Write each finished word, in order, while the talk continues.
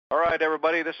All right,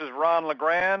 everybody, this is Ron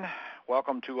LeGrand.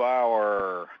 Welcome to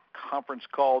our conference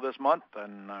call this month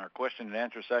and our question and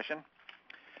answer session.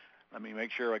 Let me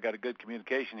make sure I got a good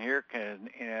communication here.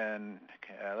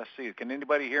 Let's see, can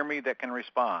anybody hear me that can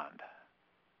respond?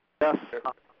 Yes.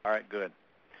 All right, good.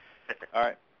 All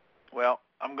right, well,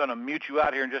 I'm going to mute you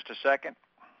out here in just a second.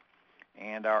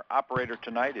 And our operator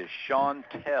tonight is Sean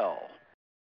Tell.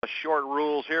 Short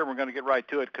rules here. We're going to get right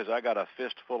to it because I got a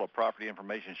fistful of property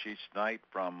information sheets tonight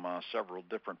from several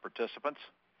different participants.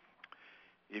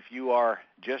 If you are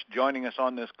just joining us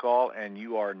on this call and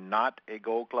you are not a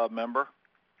Gold Club member,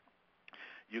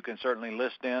 you can certainly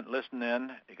listen in.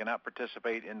 You cannot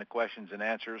participate in the questions and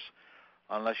answers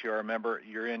unless you're a member.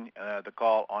 You're in the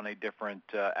call on a different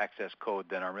access code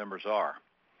than our members are.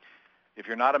 If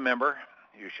you're not a member,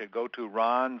 you should go to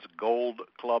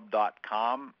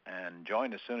ronsgoldclub.com and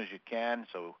join as soon as you can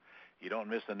so you don't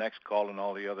miss the next call and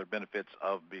all the other benefits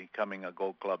of becoming a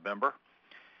Gold Club member.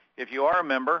 If you are a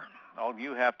member, all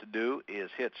you have to do is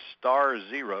hit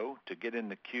 *0 to get in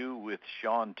the queue with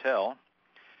Sean Tell,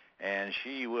 and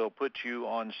she will put you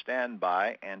on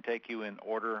standby and take you in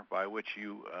order by which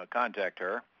you contact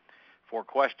her for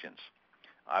questions.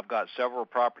 I've got several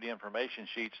property information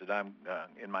sheets that I'm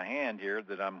in my hand here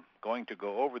that I'm going to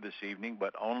go over this evening,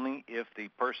 but only if the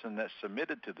person that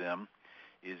submitted to them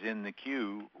is in the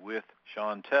queue with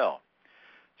Sean Tell.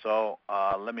 So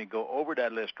let me go over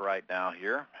that list right now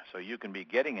here so you can be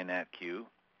getting in that queue,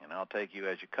 and I'll take you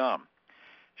as you come.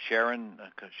 Sharon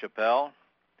Chappelle,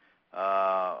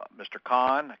 Mr.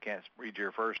 Kahn, I can't read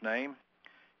your first name,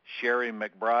 Sherry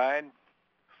McBride,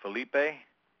 Felipe,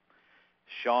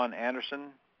 Sean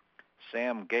Anderson,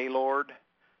 Sam Gaylord,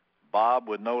 Bob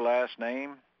with no last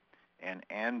name, and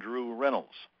Andrew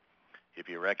Reynolds. If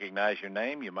you recognize your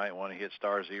name, you might want to hit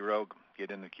 *0,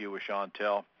 get in the queue with Sean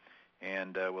Tell,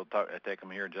 and we'll take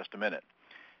them here in just a minute.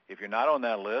 If you're not on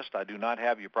that list, I do not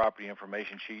have your property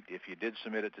information sheet if you did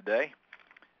submit it today,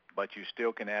 but you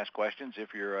still can ask questions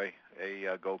if you're a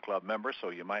Gold Club member, so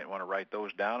you might want to write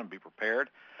those down and be prepared.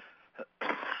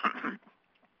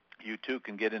 You too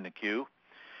can get in the queue,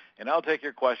 and I'll take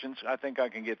your questions. I think I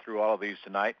can get through all of these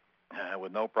tonight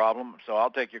with no problem, so I'll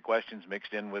take your questions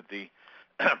mixed in with the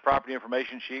property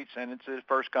information sheets, and it's a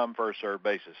first-come, first-served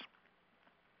basis.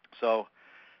 So,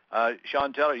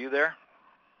 Sean Tell, are you there?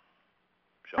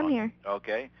 Sean? I'm here.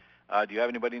 Okay. Do you have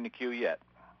anybody in the queue yet?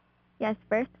 Yes,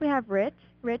 first we have Rich.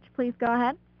 Rich, please go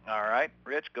ahead. All right.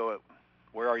 Rich, go.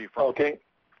 Where are you from? Okay.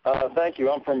 Thank you.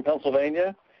 I'm from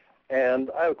Pennsylvania, and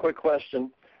I have a quick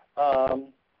question.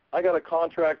 I got a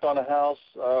contract on a house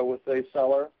with a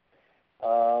seller,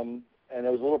 and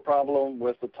there was a little problem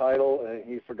with the title.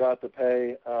 He forgot to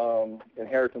pay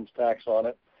inheritance tax on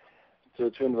it to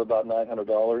the tune of about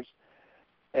 $900.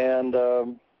 And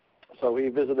so he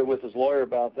visited with his lawyer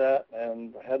about that,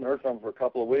 and I hadn't heard from him for a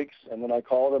couple of weeks. And then I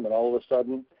called him, and all of a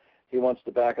sudden he wants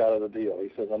to back out of the deal.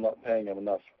 He says, I'm not paying him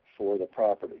enough for the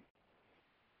property.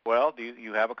 Well, do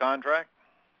you have a contract?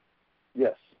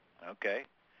 Yes. Okay.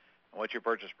 What's your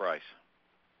purchase price?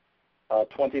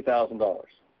 $20,000.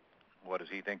 What does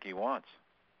he think he wants?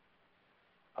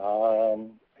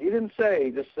 He didn't say.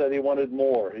 He just said he wanted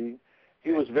more. He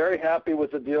was very happy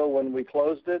with the deal when we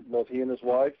closed it, both he and his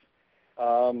wife.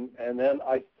 And then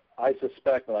I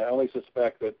suspect, and I only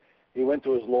suspect, that he went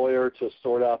to his lawyer to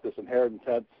sort out this inheritance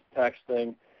tax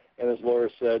thing, and his lawyer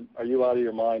said, are you out of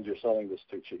your mind? You're selling this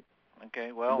too cheap.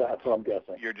 Okay, well, that's what I'm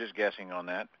guessing. You're just guessing on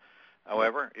that.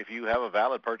 However, if you have a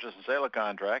valid purchase and sale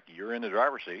contract, you're in the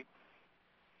driver's seat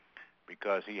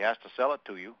because he has to sell it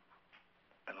to you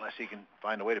unless he can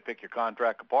find a way to pick your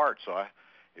contract apart. So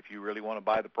if you really want to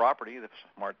buy the property, the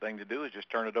smart thing to do is just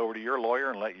turn it over to your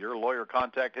lawyer and let your lawyer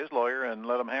contact his lawyer and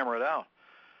let him hammer it out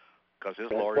because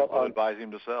his lawyer will advise him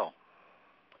to sell.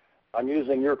 I'm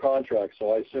using your contract,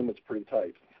 so I assume it's pretty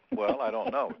tight. Well, I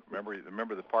don't know.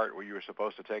 Remember the part where you were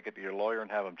supposed to take it to your lawyer and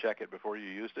have him check it before you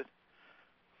used it?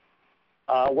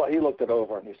 Well, he looked it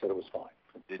over and he said it was fine.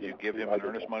 Did you give him an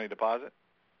earnest money deposit?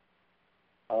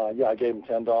 Yeah, I gave him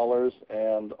 $10,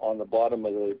 and on the bottom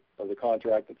of the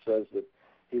contract it says that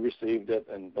he received it,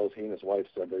 and both he and his wife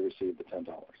said they received the $10.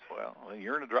 Well,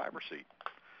 you're in the driver's seat.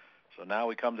 So now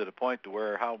we come to the point to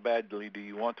where how badly do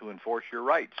you want to enforce your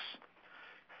rights?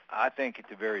 I think at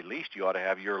the very least you ought to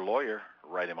have your lawyer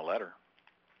write him a letter,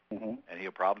 and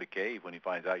he'll probably cave when he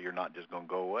finds out you're not just going to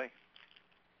go away.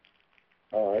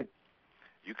 All right.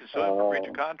 You can sue him for breach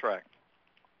of contract,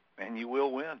 and you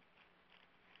will win.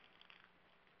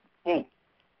 You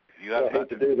have I hate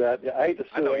to do that. Yeah, I hate to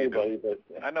sue anybody, but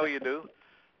I know you do,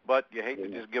 but you hate to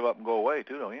just give up and go away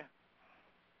too, don't you?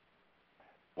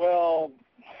 Well,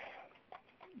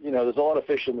 there's a lot of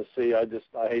fish in the sea.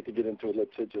 I hate to get into a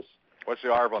litigious What's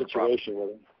the ARV on the property? situation with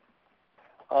him.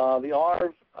 The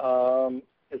ARV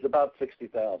is about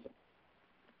 $60,000.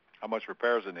 How much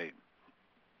repairs it need?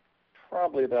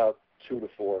 Probably about $2,000 to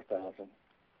 $4,000. All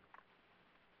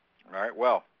right.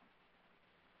 Well,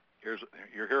 here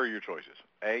are your choices.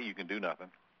 A, you can do nothing.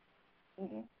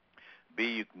 Mm-hmm. B,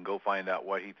 you can go find out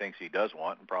what he thinks he does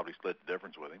want and probably split the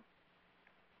difference with him.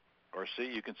 Or C,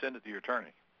 you can send it to your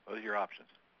attorney. Those are your options.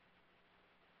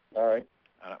 All right.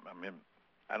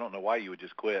 I don't know why you would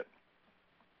just quit.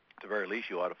 At the very least,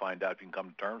 you ought to find out if you can come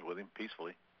to terms with him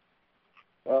peacefully.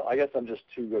 Well, I guess I'm just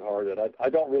too good-hearted. I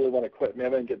don't really want to quit.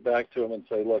 Maybe I can get back to him and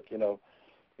say, look,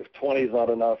 if 20 is not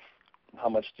enough, how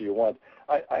much do you want?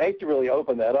 I hate to really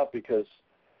open that up because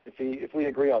if we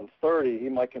agree on 30, he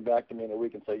might come back to me in a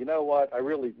week and say, you know what, I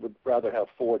really would rather have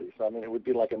 40. So, it would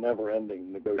be like a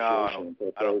never-ending negotiation.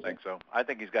 No, I don't think so. I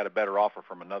think he's got a better offer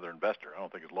from another investor. I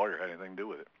don't think his lawyer had anything to do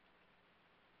with it.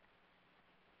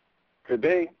 Could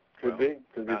be, because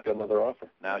he's got another offer.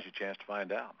 Now's your chance to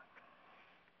find out.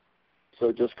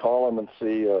 So just call him and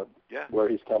see where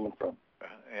he's coming from.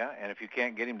 Yeah, and if you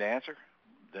can't get him to answer,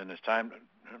 then it's time,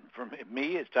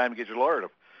 it's time to get your lawyer to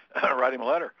write him a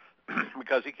letter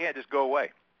because he can't just go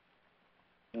away.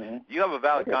 Mm-hmm. You have a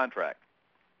valid contract.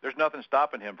 There's nothing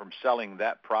stopping him from selling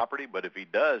that property, but if he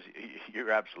does,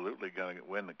 you're absolutely going to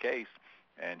win the case,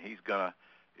 and he's going to,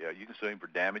 you can sue him for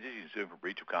damages, you can sue him for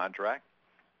breach of contract.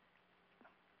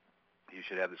 You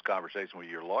should have this conversation with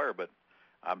your lawyer, but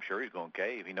I'm sure he's going to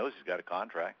cave. He knows he's got a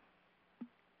contract.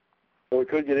 So it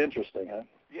could get interesting, huh?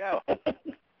 Yeah.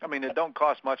 It don't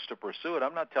cost much to pursue it.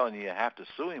 I'm not telling you have to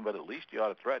sue him, but at least you ought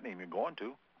to threaten him. You're going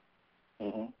to.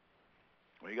 Mm-hmm.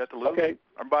 Well, you got to lose. Okay.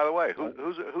 And by the way,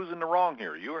 who's in the wrong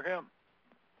here, you or him?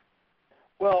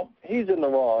 Well, he's in the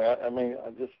wrong.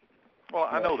 Well,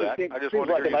 I know that. I just want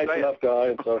to hear you say it. Seems like a nice enough guy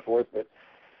and so forth, but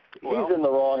he's in the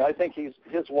wrong. I think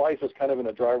his wife is kind of in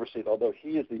the driver's seat, although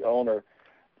he is the owner.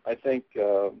 I think,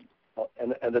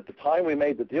 and at the time we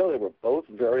made the deal, they were both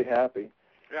very happy.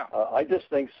 Yeah. I just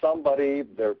think somebody,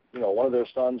 one of their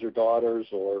sons or daughters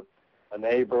or a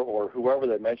neighbor or whoever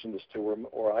they mentioned this to,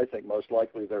 or I think most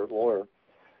likely their lawyer,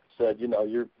 said,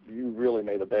 you really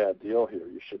made a bad deal here.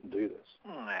 You shouldn't do this.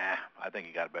 Nah, I think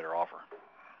you got a better offer.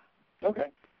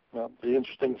 Okay. Well, it'll be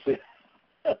interesting to see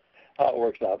how it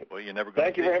works out. Well, you're never going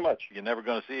Thank you very much. You're never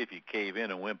going to see if you cave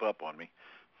in and wimp up on me.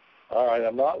 All right,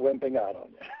 I'm not wimping out on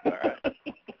you. All right.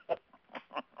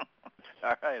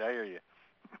 All right, I hear you.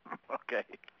 Okay.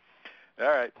 All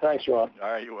right. Thanks, Ron.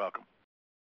 All right, you're welcome.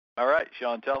 All right,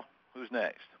 Chantel, who's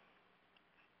next?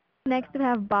 Next we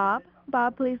have Bob.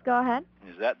 Bob, please go ahead.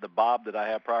 Is that the Bob that I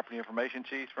have property information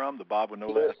sheets from, the Bob with no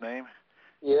last name?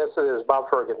 Yes, it is. Bob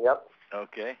Fergan, yep.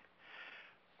 Okay.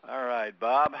 All right,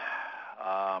 Bob.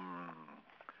 I'll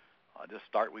just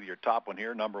start with your top one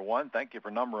here, number one. Thank you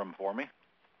for numbering them for me.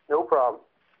 No problem.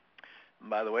 And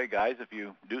by the way, guys, if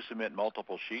you do submit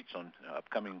multiple sheets on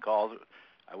upcoming calls,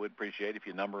 I would appreciate if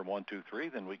you number them 1, 2, 3,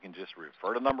 then we can just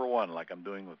refer to number one like I'm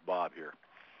doing with Bob here.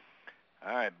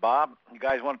 All right, Bob, you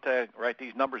guys want to write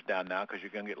these numbers down now because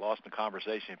you're going to get lost in the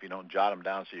conversation if you don't jot them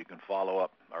down so you can follow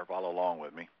up or follow along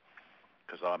with me.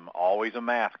 Because I'm always a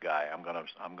math guy. I'm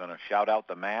gonna shout out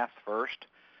the math first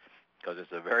because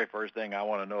it's the very first thing I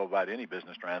want to know about any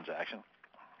business transaction.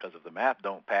 Because if the math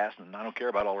don't pass, then I don't care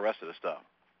about all the rest of the stuff.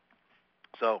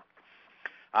 So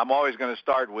I'm always going to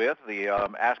start with the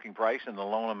asking price and the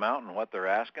loan amount and what they're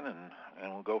asking,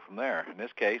 and we'll go from there. In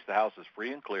this case, the house is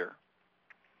free and clear,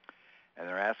 and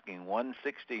they're asking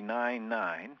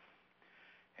 $169,900,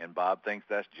 and Bob thinks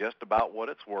that's just about what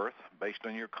it's worth based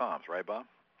on your comps, right, Bob?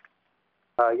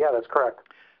 Yeah, that's correct.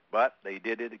 But they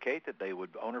did indicate that they would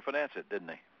owner finance it, didn't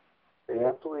they? They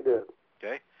absolutely did.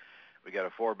 Okay. We got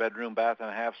a 4-bedroom, bath and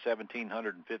a half,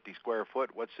 1,750 square foot.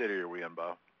 What city are we in,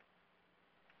 Bob?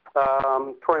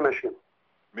 Troy, Michigan.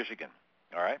 Michigan.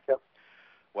 All right. Yep.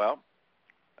 Well,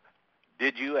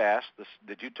 did you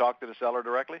talk to the seller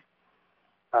directly?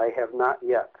 I have not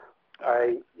yet.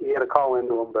 He had a call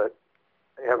into him, but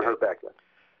I haven't heard back yet.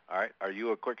 All right. Are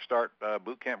you a quick start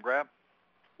boot camp grab?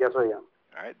 Yes, I am.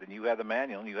 All right. Then you have the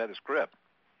manual and you have the script.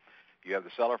 You have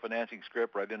the seller financing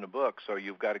script right in the book, so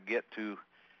you've got to get to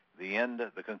the end,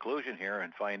 the conclusion here,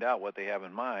 and find out what they have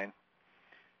in mind.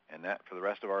 And that, for the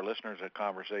rest of our listeners, a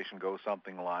conversation goes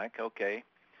something like, okay,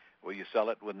 will you sell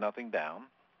it with nothing down?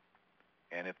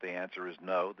 And if the answer is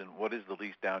no, then what is the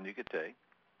least down you could take?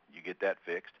 You get that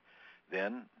fixed.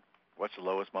 Then what's the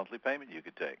lowest monthly payment you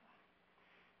could take?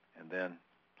 And then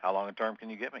how long a term can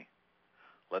you give me?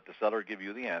 Let the seller give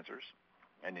you the answers,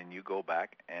 and then you go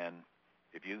back, and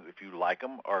if you like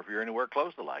them or if you're anywhere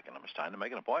close to liking them, it's time to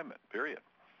make an appointment, period.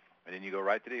 And then you go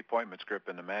right to the appointment script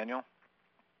in the manual,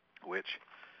 which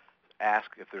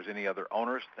asks if there's any other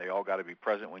owners. They all got to be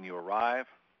present when you arrive.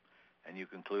 And you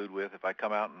conclude with, if I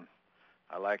come out and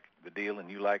I like the deal and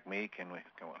you like me, can we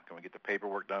get the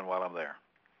paperwork done while I'm there?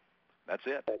 That's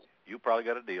it. You probably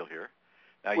got a deal here.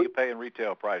 Now, you pay in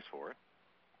retail price for it,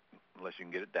 unless you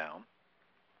can get it down,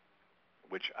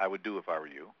 which I would do if I were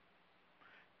you.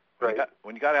 Right.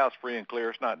 When you got a house free and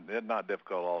clear, it's not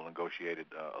difficult at all to negotiate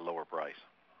a lower price.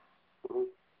 Mm-hmm.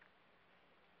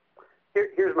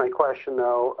 Here's my question,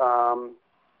 though.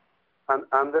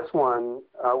 On this one,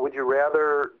 would you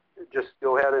rather just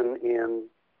go ahead and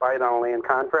buy it on a land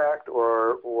contract,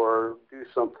 or do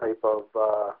some type of?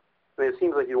 I mean, it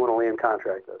seems like you want a land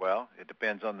contract. Well, it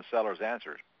depends on the seller's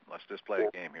answers. Let's just play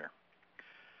a game here.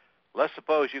 Let's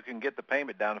suppose you can get the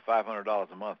payment down to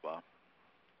 $500 a month, Bob.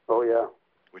 Oh yeah.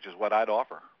 Which is what I'd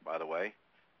offer, by the way.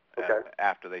 Okay.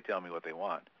 After they tell me what they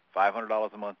want,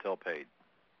 $500 a month till paid.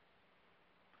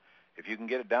 If you can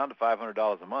get it down to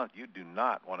 $500 a month, you do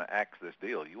not want to axe this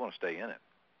deal. You want to stay in it.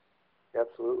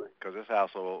 Absolutely. Because this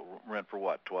house will rent for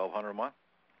what, $1,200 a month?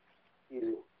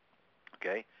 Easy.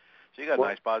 Okay. So you got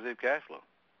nice positive cash flow.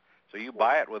 So you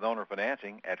buy it with owner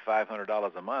financing at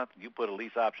 $500 a month. You put a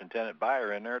lease option tenant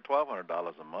buyer in there at $1,200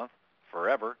 a month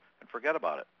forever, and forget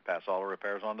about it. Pass all the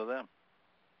repairs on to them.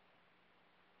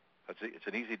 It's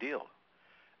an easy deal,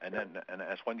 and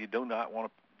that's when you do not want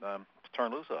to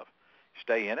turn loose of. You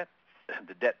stay in it.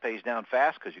 The debt pays down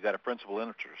fast because you got a principal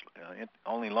interest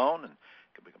only loan, and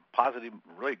it can be a positive,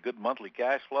 really good monthly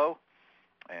cash flow,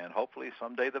 and hopefully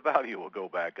someday the value will go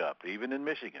back up, even in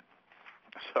Michigan.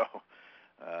 So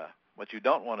what you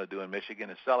don't want to do in Michigan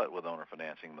is sell it with owner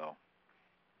financing, though,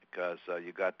 because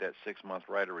you got that 6-month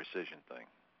right of rescission thing.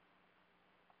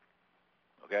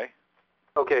 Okay?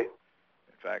 Okay.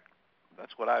 In fact,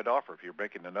 that's what I'd offer if you're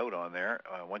making the note on there.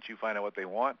 Once you find out what they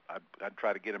want, I'd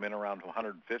try to get them in around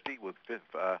 $150 with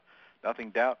nothing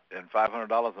down and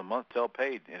 $500 a month till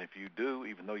paid. And if you do,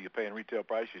 even though you're paying retail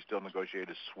price, you still negotiate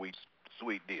a sweet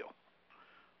deal.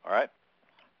 All right?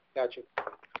 Gotcha.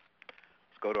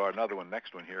 Let's go to another one.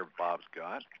 Next one here, Bob's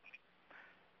got.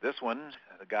 This one,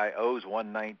 the guy owes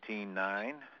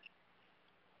 $119,900.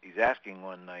 He's asking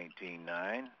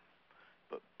 $119,900.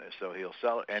 But so he'll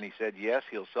sell it, and he said yes,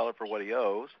 he'll sell it for what he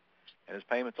owes, and his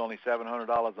payment's only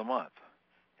 $700 a month,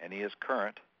 and he is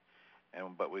current.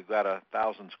 But we've got a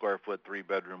 1,000 square foot,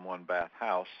 3-bedroom, 1-bath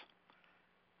house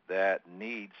that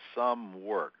needs some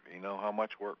work. You know how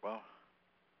much work, Bob?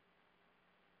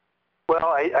 Well,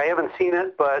 I haven't seen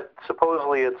it, but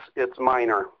supposedly it's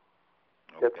minor.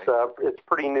 Okay. It's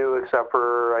pretty new, except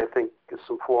for I think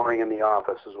some flooring in the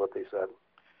office is what they said.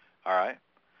 All right.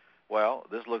 Well,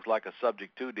 this looks like a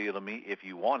subject to deal to me if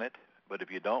you want it, but if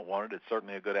you don't want it, it's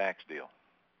certainly a good axe deal.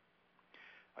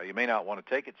 You may not want to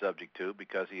take it subject to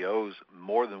because he owes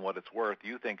more than what it's worth.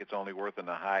 You think it's only worth in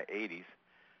the high 80s.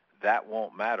 That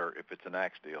won't matter if it's an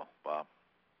axe deal, Bob.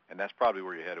 And that's probably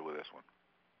where you're headed with this one.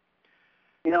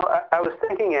 You know, I was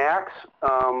thinking axe,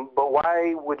 but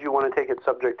why would you want to take it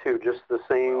subject to? Just the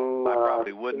same? Well, I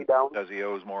probably wouldn't down? because he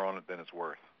owes more on it than it's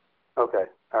worth. Okay,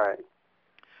 all right.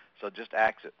 So just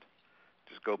axe it.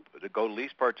 Just go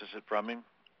lease purchase it from him.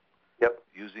 Yep.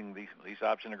 Using the lease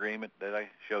option agreement that I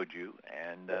showed you,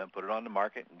 and put it on the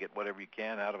market and get whatever you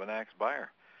can out of an axe buyer.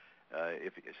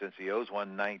 Since he owes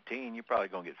 $119,000, you're probably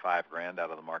going to get $5,000 out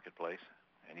of the marketplace,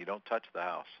 and you don't touch the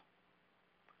house.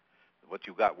 What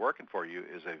you've got working for you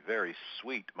is a very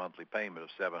sweet monthly payment of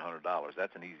 $700.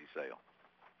 That's an easy sale.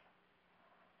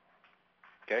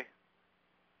 Okay?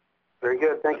 Very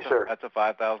good. Thank you, sir. That's a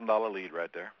 $5,000 lead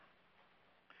right there.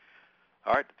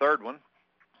 All right, the third one,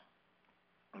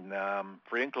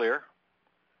 free and clear,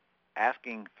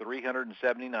 asking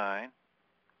 $379,000.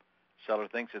 Seller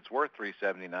thinks it's worth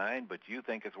 $379,000, but you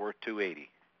think it's worth $280,000.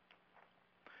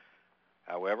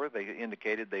 However, they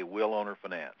indicated they will owner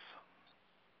finance.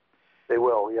 They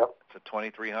will, yep. It's a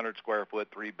 2,300 square foot,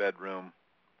 3-bedroom,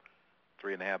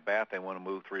 3.5 bath. They want to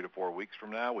move 3 to 4 weeks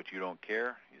from now, which you don't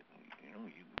care.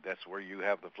 That's where you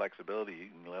have the flexibility. You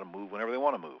can let them move whenever they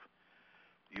want to move.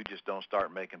 You just don't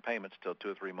start making payments till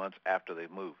 2 or 3 months after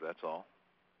they've moved. That's all.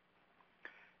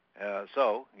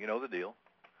 So you know the deal.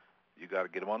 You got to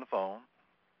get them on the phone.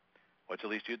 What's the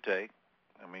least you'd take?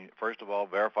 I mean, first of all,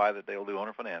 verify that they'll do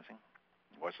owner financing.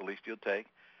 What's the least you'll take?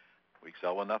 We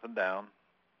sell with nothing down.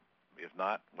 If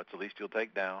not, what's the least you'll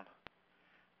take down?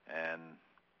 And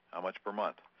how much per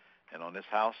month? And on this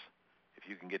house, if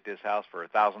you can get this house for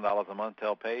 $1,000 a month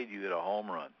till paid, you get a home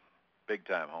run,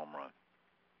 big-time home run.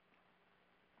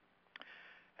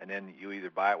 And then you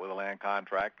either buy it with a land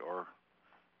contract or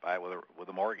Buy it with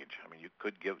a mortgage. I mean, you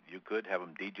could have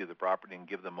them deed you the property and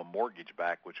give them a mortgage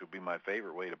back, which would be my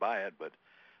favorite way to buy it. But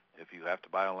if you have to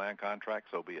buy a land contract,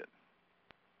 so be it.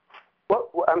 What?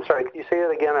 I'm sorry. Can you say that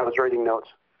again? I was writing notes.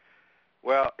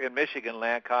 Well, in Michigan,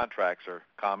 land contracts are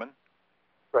common.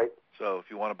 Right. So if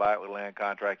you want to buy it with a land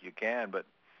contract, you can. But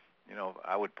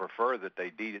I would prefer that they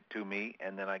deed it to me,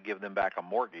 and then I give them back a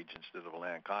mortgage instead of a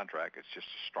land contract. It's just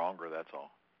stronger, that's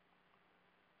all.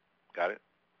 Got it?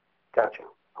 Gotcha.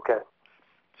 Okay.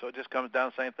 So it just comes down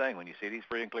to the same thing. When you see these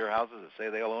free and clear houses that say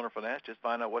they'll own or finance, just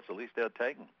find out what's the least they'll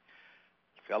take. And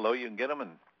see how low you can get them.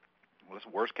 And what's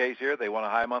the worst case here? They want a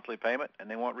high monthly payment, and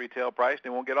they want retail price,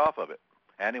 and they won't get off of it.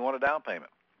 And they want a down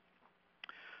payment.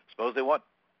 Suppose they want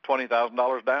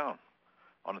 $20,000 down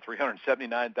on a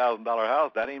 $379,000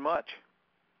 house. That ain't much.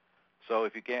 So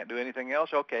if you can't do anything else,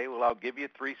 okay, well, I'll give you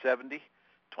 $370,000,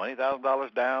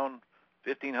 $20,000 down,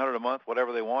 $1,500 a month,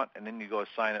 whatever they want, and then you go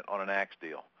sign it on an axe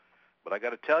deal. But I got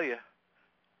to tell you,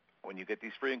 when you get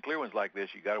these free and clear ones like this,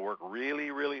 you got to work really,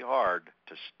 really hard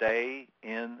to stay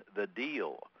in the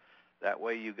deal. That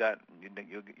way you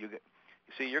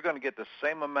see, you're going to get the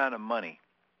same amount of money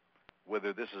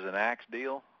whether this is an axe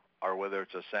deal or whether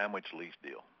it's a sandwich lease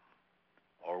deal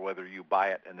or whether you buy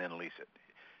it and then lease it.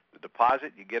 The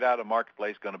deposit you get out of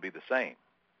marketplace is going to be the same.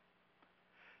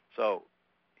 So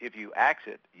if you axe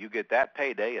it, you get that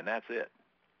payday and that's it.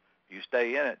 You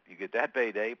stay in it, you get that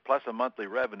payday plus a monthly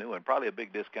revenue and probably a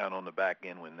big discount on the back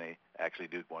end when they actually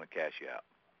do want to cash you out.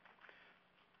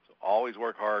 So always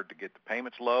work hard to get the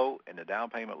payments low and the down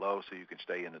payment low so you can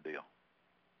stay in the deal.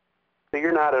 So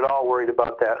you're not at all worried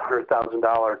about that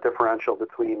 $100,000 differential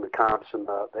between the comps and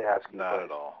the asking Not price?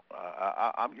 at all.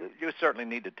 You certainly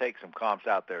need to take some comps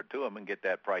out there to them and get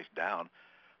that price down.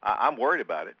 I'm worried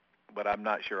about it, but I'm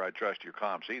not sure I trust your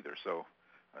comps either. So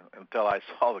until I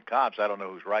saw the comps, I don't know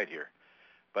who's right here.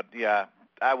 But yeah,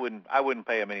 I wouldn't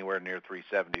pay them anywhere near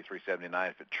 $370, $379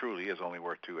 if it truly is only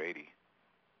worth $280.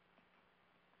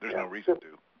 There's no reason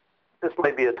to. This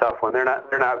might be a tough one. They're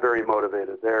not very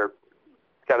motivated. They're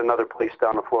got another place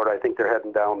down in Florida. I think they're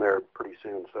heading down there pretty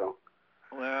soon. So.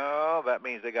 Well, that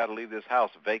means they got to leave this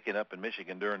house vacant up in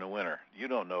Michigan during the winter. You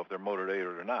don't know if they're motivated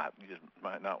or not. You just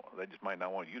might not. They just might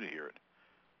not want you to hear it.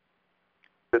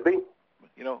 Could be.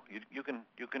 You can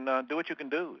do what you can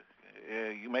do.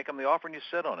 You make them the offer and you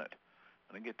sit on it,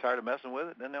 and they get tired of messing with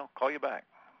it, then they'll call you back.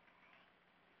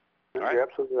 All right? You're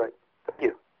absolutely right. Thank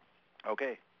you.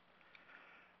 Okay.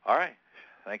 All right.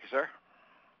 Thank you, sir.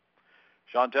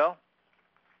 Chantel,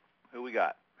 who we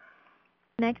got?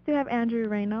 Next we have Andrew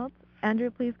Reynolds. Andrew,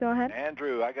 please go ahead.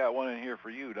 Andrew, I got one in here for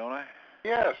you, don't I?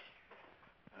 Yes.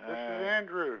 This is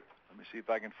Andrew. Let me see if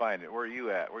I can find it. Where are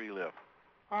you at? Where do you live?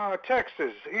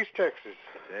 Texas, East Texas.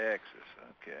 Texas,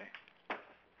 okay.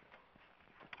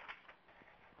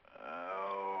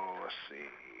 Oh, let's see.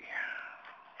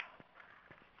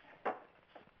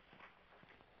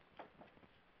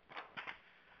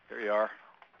 Here you are.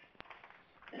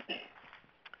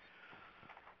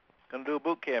 Going to do a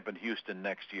boot camp in Houston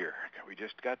next year. We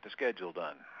just got the schedule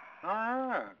done. All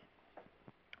right.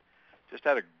 Just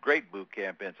had a great boot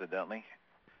camp, incidentally.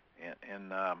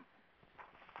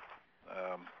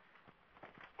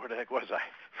 Where the heck was I?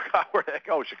 Forgot where the heck.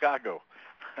 Oh, Chicago.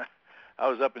 I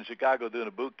was up in Chicago doing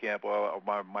a boot camp while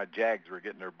my Jags were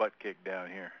getting their butt kicked down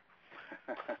here.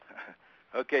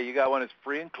 Okay, you got one that's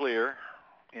free and clear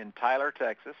in Tyler,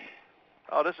 Texas.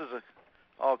 Oh, this is a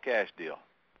all-cash deal.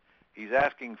 He's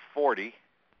asking $40,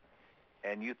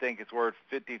 and you think it's worth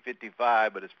 $50,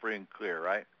 $55, but it's free and clear,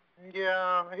 right?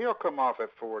 Yeah, he'll come off at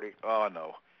 40. Oh,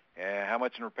 no. And how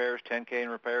much in repairs? $10K in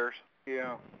repairs?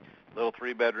 Yeah. Little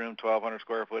 3-bedroom, 1,200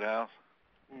 square foot house?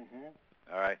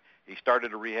 Mm-hmm. All right. He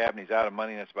started a rehab, and he's out of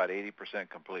money, and it's about 80%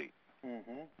 complete.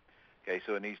 Mm-hmm. Okay,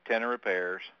 so it needs 10 in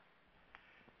repairs.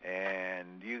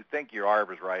 And you think your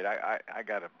ARV is right. I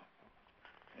got to,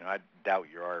 I doubt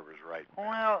your ARV is right.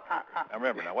 Well, I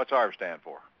remember now. What's ARV stand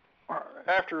for?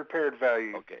 After repaired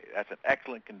value. Okay, that's an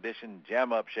excellent condition,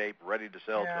 jam-up shape, ready to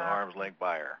sell to an arm's length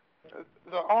buyer.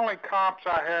 The only comps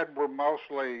I had were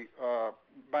mostly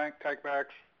bank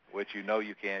takebacks. Which you know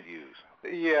you can't use.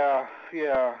 Yeah.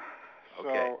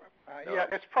 Okay. So, yeah,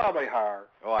 it's probably higher.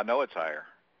 Oh, I know it's higher.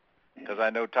 Because I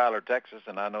know Tyler, Texas,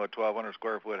 and I know a 1,200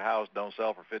 square foot house don't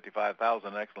sell for $55,000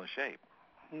 in excellent shape.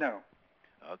 No.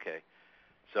 Okay.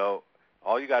 So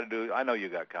all you got to do, I know you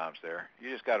got comps there.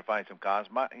 You just got to find some comps.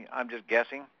 I'm just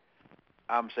guessing.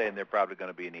 I'm saying they're probably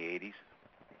going to be in the 80s.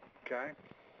 Okay.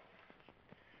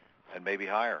 And maybe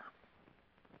higher.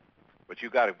 But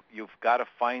you've got to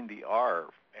find the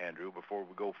ARV, Andrew, before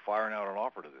we go firing out an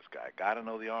offer to this guy. Got to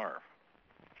know the ARV.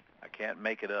 I can't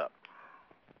make it up.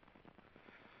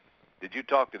 Did you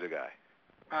talk to the guy?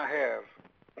 I have.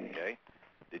 Okay.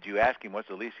 Did you ask him what's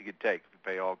the least he could take to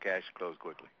pay all cash and close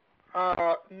quickly?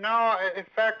 No, in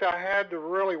fact, I had to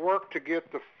really work to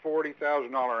get the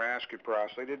 $40,000 asking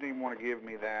price. They didn't even want to give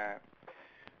me that.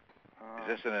 Is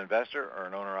this an investor or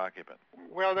an owner-occupant?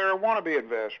 Well, they're a wannabe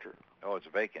investor. Oh, it's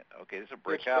vacant. Okay, it's a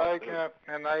brick It's house. vacant,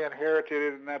 and they inherited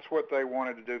it, and that's what they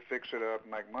wanted to do, fix it up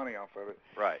and make money off of it.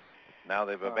 Right. Now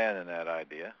they've abandoned that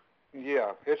idea.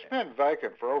 Yeah, it's been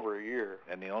vacant for over a year.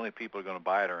 And the only people who are going to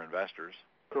buy it are investors.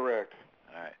 Correct.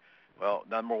 All right. Well,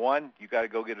 number one, you got to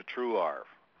go get a true ARV.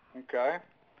 Okay.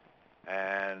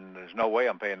 And there's no way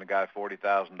I'm paying the guy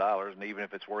 $40,000, and even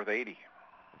if it's worth $80,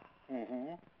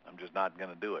 Mhm. I'm just not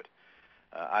going to do it.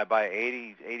 I buy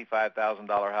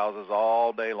 $85,000 houses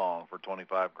all day long for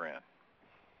 $25,000.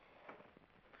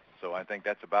 So I think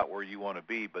that's about where you want to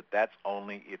be, but that's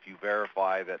only if you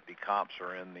verify that the comps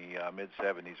are in the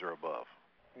mid-70s or above.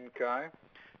 Okay.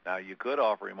 Now, you could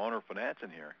offer him owner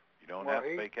financing here. You don't have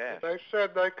to pay cash. They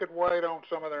said they could wait on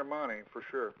some of their money, for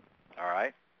sure. All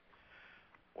right.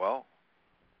 Well,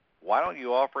 why don't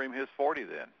you offer him his 40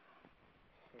 then?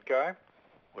 Okay.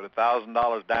 With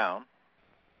 $1,000 down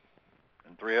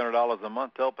and $300 a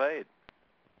month till paid.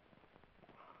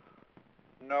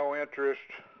 No interest.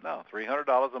 No,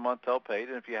 $300 a month till paid,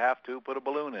 and if you have to, put a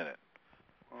balloon in it.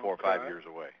 4 or 5 years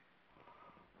away.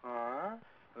 All right.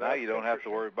 Now you don't have to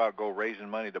worry about raising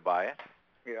money to buy it.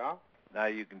 Yeah. Now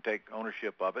you can take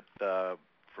ownership of it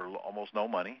for almost no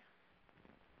money.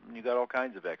 And you got all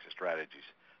kinds of exit strategies.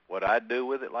 What I'd do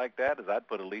with it like that is I'd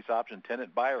put a lease option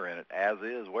tenant buyer in it, as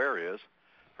is, where is,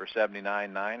 for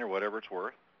 $79,900 or whatever it's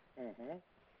worth. Mhm.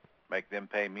 Make them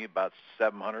pay me about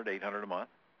 $700, $800 a month.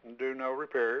 And do no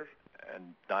repairs.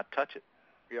 And not touch it.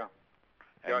 Yeah.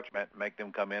 And Gotcha. make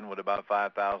them come in with about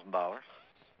 $5,000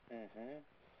 Mhm.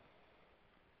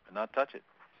 and not touch it.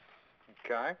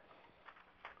 Okay.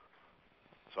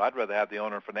 So I'd rather have the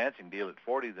owner financing deal at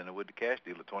 40 than I would the cash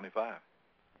deal at 25.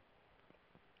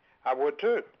 I would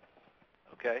too.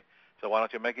 Okay. So why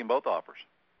don't you make him both offers?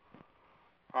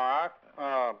 All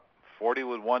right. 40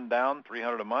 with one down,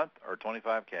 $300 a month, or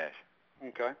 25 cash.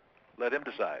 Okay. Let him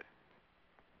decide.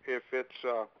 If it's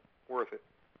worth it.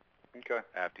 Okay.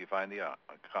 After you find the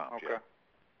comp. Okay. Yeah.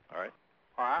 All right.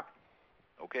 All right.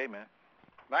 Okay, man.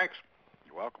 Thanks.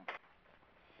 You're welcome.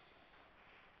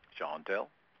 Chantel,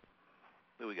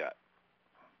 who we got?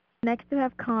 Next we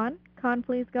have Con. Con,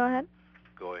 please go ahead.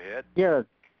 Go ahead. Yes,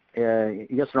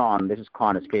 yes, Ron. This is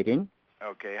Con speaking.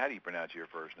 Okay. How do you pronounce your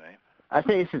first name? I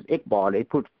say this is Iqbal. It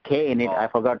put K in it. Oh. I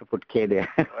forgot to put K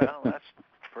there. Well, that's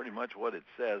pretty much what it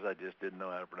says. I just didn't know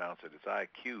how to pronounce it. It's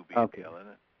IQBL, Okay. isn't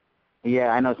it? Yeah,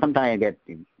 I know. Sometimes I get,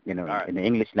 right. in the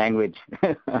English language.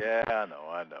 Yeah, I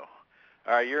know. All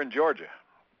right, you're in Georgia.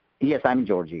 Yes, I'm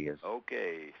Georgie. Yes.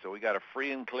 Okay, so we got a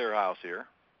free and clear house here.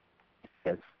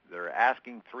 Yes. They're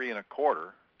asking 3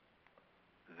 1/4.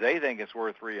 They think it's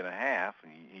worth 3 1/2,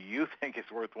 and you think it's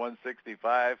worth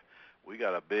 165. We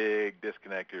got a big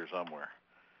disconnect here somewhere.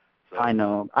 So, I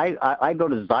know. I go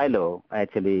to Zillow.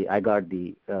 Actually, I got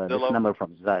this number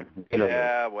from Zillow.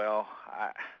 Yeah, well,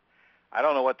 I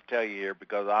don't know what to tell you here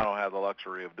because I don't have the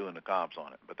luxury of doing the comps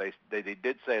on it. But they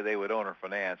did say they would owner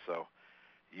finance, so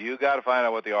you got to find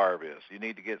out what the ARV is. You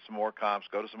need to get some more comps.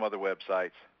 Go to some other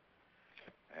websites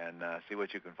and see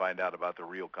what you can find out about the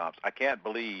real comps. I can't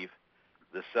believe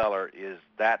the seller is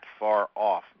that far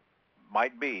off.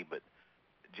 Might be, but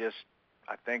just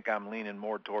I think I'm leaning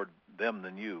more toward them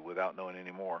than you without knowing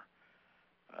any more.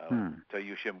 Until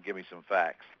you give me some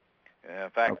facts. In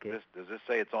fact, Okay. does this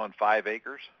say it's on 5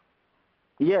 acres?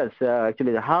 Yes,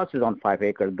 actually, the house is on 5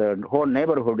 acres. The whole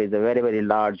neighborhood is a very, very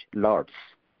large lots.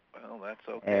 Well, that's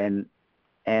okay.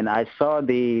 And I saw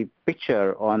the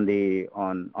picture on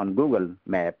Google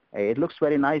Map. It looks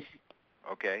very nice.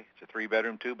 Okay, it's a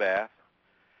 3-bedroom, 2-bath.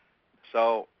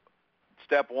 So,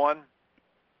 step 1,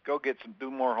 go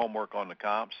do more homework on the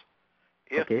comps.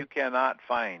 If Okay. you cannot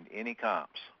find any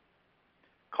comps,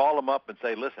 call them up and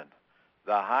say, listen,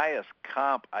 the highest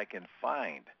comp I can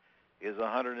find is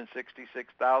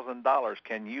 $166,000.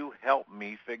 Can you help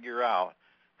me figure out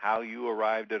how you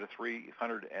arrived at a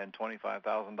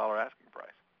 $325,000 asking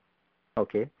price?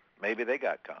 Okay. Maybe they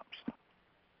got comps.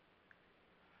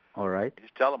 All right.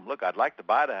 Just tell them, look, I'd like to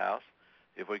buy the house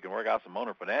if we can work out some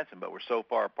owner financing, but we're so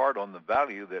far apart on the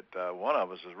value that one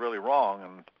of us is really wrong,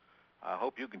 and I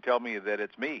hope you can tell me that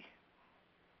it's me.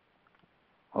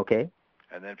 Okay.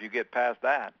 And then if you get past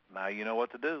that, now you know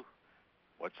what to do.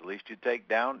 What's the least you take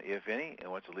down, if any,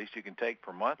 and what's the least you can take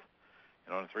per month?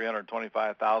 And on a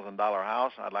 $325,000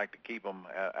 house, I'd like to keep them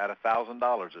at $1,000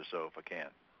 or so if I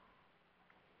can.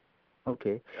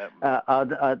 Okay. Uh,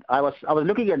 I was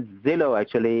looking at Zillow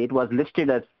actually. It was listed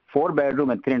as 4-bedroom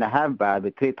and 3.5 bath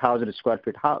with 3,000 square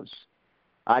feet house.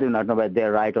 I do not know whether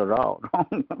they're right or wrong.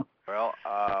 well,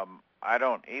 I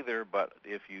don't either, but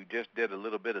if you just did a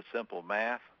little bit of simple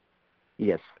math,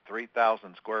 Yes.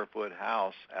 3,000 square foot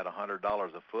house at $100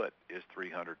 a foot is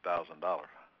 $300,000.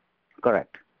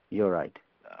 Correct. You're right.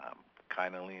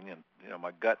 Kind of lenient.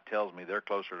 My gut tells me they're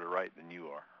closer to right than you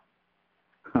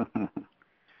are.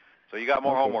 So you got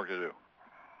more Okay. homework to do.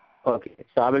 Okay,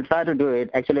 so I will try to do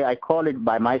it. Actually, I call it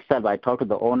by myself. I talked to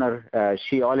the owner.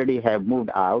 She already have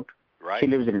moved out. Right. She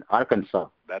lives in Arkansas.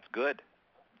 That's good.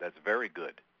 That's very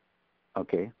good.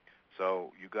 Okay.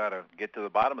 So you got to get to the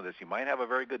bottom of this. You might have a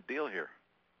very good deal here.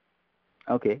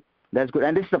 Okay, that's good.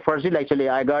 And this is the first deal. Actually,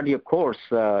 I got your course.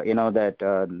 That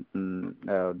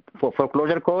for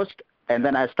foreclosure cost, and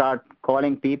then I start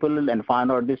calling people and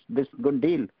find out this good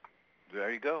deal.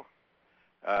 There you go.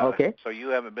 Okay. So you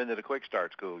haven't been to the Quick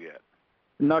Start School yet?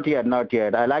 Not yet.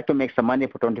 I like to make some money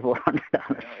for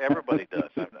 $2,400. Everybody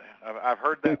does. I've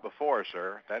heard that before,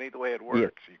 sir. That ain't the way it works.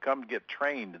 Yes. You come to get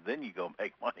trained, and then you go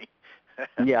make money.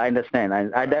 Yeah, I understand.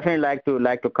 I definitely like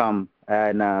to come.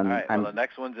 And all right. Well, the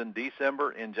next one's in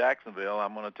December in Jacksonville.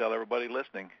 I'm going to tell everybody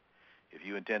listening, if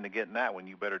you intend to get in that one,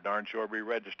 you better darn sure be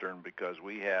registering because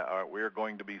we're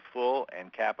going to be full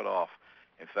and cap it off.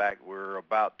 In fact, we're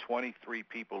about 23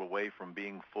 people away from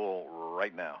being full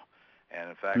right now. And,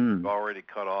 in fact, we've already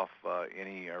cut off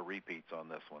any repeats on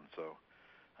this one. So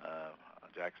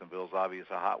Jacksonville's obvious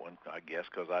a hot one, I guess,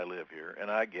 because I live here,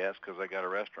 and I guess because I got a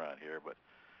restaurant here. But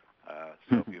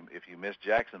so if you miss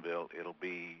Jacksonville, it'll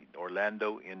be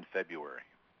Orlando in February.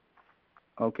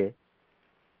 Okay.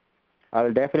 I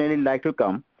will definitely like to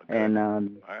come. Okay. And all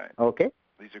right. Okay.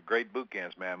 These are great boot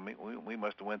camps, man. We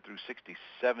must have went through 60,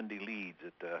 70 leads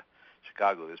at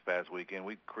Chicago this past weekend.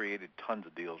 We created tons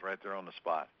of deals right there on the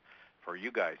spot for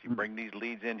you guys. You bring these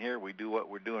leads in here. We do what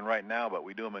we're doing right now, but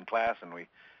we do them in class, and we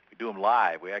do them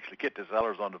live. We actually get the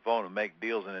sellers on the phone and make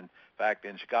deals. And, in fact,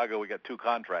 in Chicago, we got 2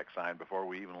 contracts signed before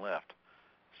we even left.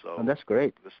 So that's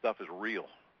great. This stuff is real.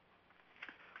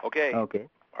 Okay. Okay.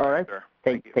 All right. Sir.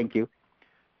 Thank you.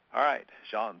 All right.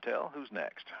 Chantel, who's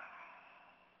next?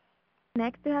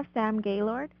 Next, we have Sam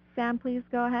Gaylord. Sam, please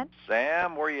go ahead.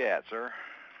 Sam, where you at, sir?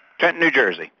 Trenton, New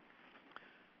Jersey.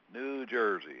 New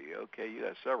Jersey. Okay, you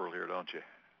got several here, don't you?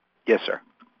 Yes, sir.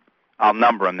 I'll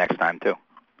number them next time, too.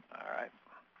 All right.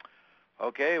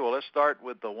 Okay, well, let's start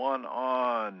with the one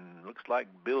on, looks like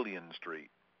Billion Street.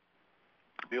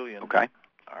 Billion. Okay.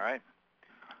 All right.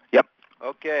 Yep.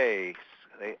 Okay,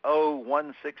 they owe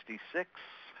 $166.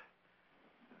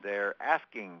 They're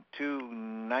asking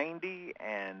 $290,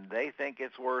 and they think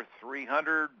it's worth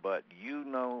 $300, but you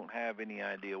don't have any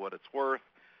idea what it's worth.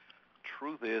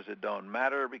 Truth is, it don't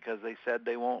matter because they said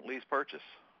they won't lease purchase.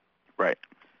 Right.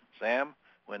 Sam,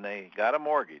 when they got a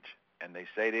mortgage and they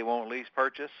say they won't lease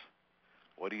purchase,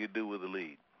 what do you do with the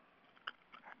lead?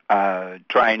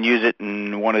 Try and use it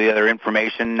in one of the other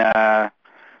information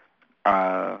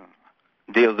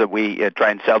deals that we try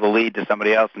and sell the lead to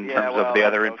somebody else in terms of the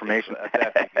other information. Let's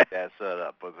have to get that set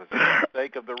up. For the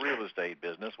sake of the real estate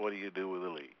business, what do you do with the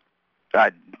lead?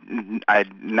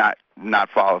 I'd not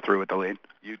follow through with the lead.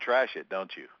 You trash it,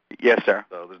 don't you? Yes, sir.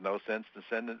 So there's no sense to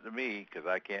send it to me because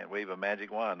I can't wave a magic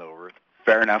wand over it.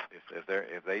 Fair enough.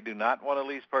 If they do not want to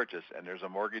lease purchase and there's a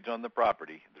mortgage on the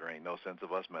property, there ain't no sense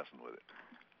of us messing with it.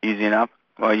 Easy enough.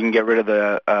 Well, you can get rid of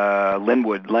the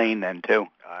Linwood Lane then, too.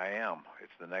 I am.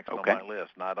 It's the next on my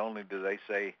list. Not only do they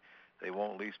say they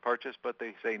won't lease purchase, but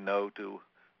they say no to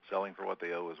selling for what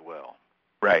they owe as well.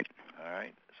 Right. All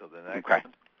right. So the next one,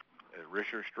 at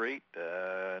Risher Street,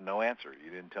 no answer.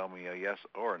 You didn't tell me a yes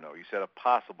or a no. You said a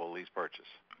possible lease purchase.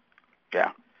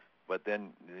 Yeah. But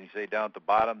then you say down at the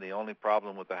bottom, the only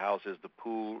problem with the house is the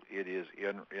pool. It is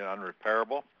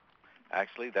unrepairable.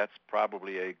 Actually, that's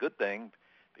probably a good thing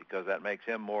because that makes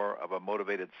him more of a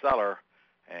motivated seller,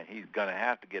 and he's going to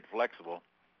have to get flexible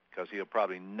because he'll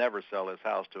probably never sell his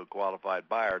house to a qualified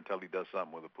buyer until he does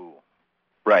something with the pool.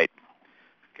 Right.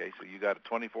 Okay, so you got a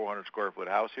 2,400 square foot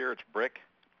house here. It's brick,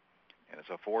 and it's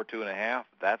a 4.2.5.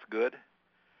 That's good.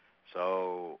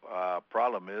 So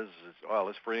problem is,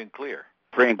 it's free and clear.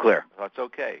 Free and clear. That's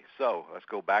okay. So let's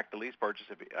go back to lease purchase.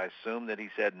 I assume that he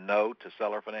said no to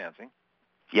seller financing.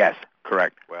 Yes,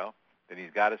 correct. Well, then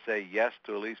he's got to say yes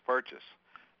to a lease purchase.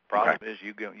 Problem is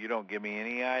you don't give me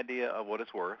any idea of what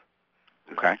it's worth.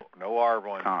 There's no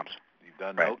ARV comps. You've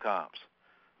done no comps.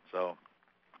 So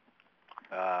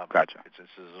gotcha. This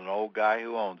is an old guy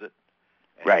who owns it.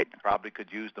 And right. Probably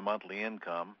could use the monthly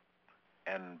income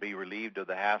and be relieved of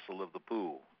the hassle of the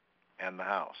pool and the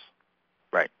house.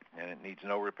 Right. and it needs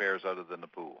no repairs other than the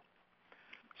pool.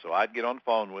 So I'd get on the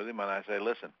phone with him, and I'd say,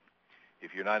 listen,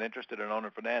 if you're not interested in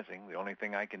owner financing, the only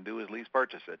thing I can do is lease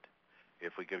purchase it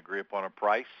if we could agree upon a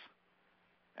price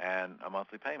and a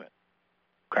monthly payment.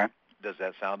 Okay. Does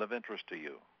that sound of interest to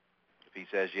you? If he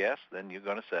says yes, then you're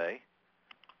going to say,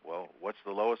 well, what's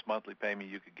the lowest monthly payment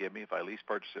you could give me if I lease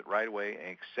purchase it right away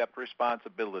and accept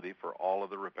responsibility for all of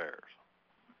the repairs?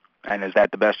 And is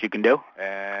that the best you can do?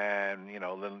 And,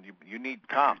 then you need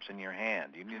comps in your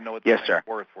hand. You need to know what Yes, the sir. thing's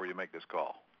worth before you make this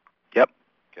call. Yep.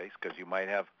 Okay, because you might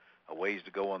have a ways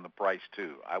to go on the price,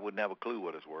 too. I wouldn't have a clue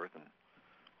what it's worth, and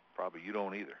probably you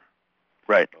don't either.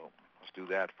 Right. So let's do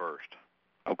that first.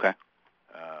 Okay.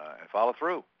 And follow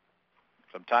through.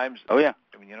 Sometimes, Oh, yeah.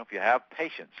 If you have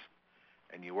patience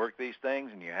and you work these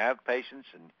things and you have patience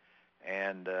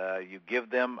and you give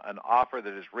them an offer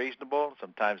that is reasonable,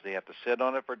 sometimes they have to sit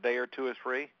on it for a day or two as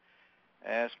free,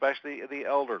 and especially the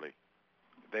elderly.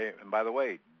 And by the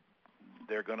way,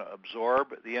 they're going to absorb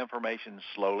the information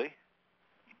slowly,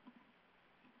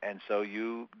 and so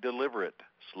you deliver it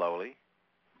slowly,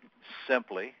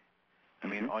 simply.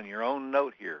 On your own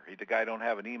note here, the guy don't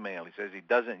have an email. He says he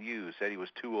doesn't use, said he was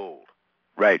too old.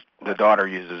 Right. The daughter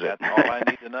uses it. That's all I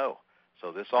need to know.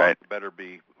 So this offer better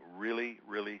be really,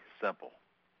 really simple.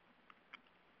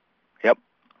 Yep.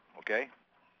 Okay?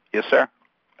 Yes, sir.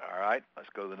 All right. Let's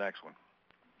go to the next one.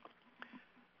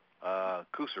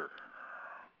 Cooser.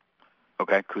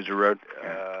 Okay, Cooser Road.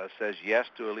 Says yes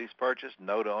to a lease purchase,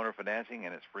 no to owner financing,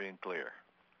 and it's free and clear.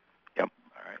 Yep.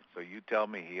 All right. So you tell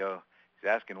me. He's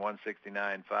asking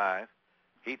 $169,500.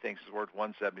 He thinks it's worth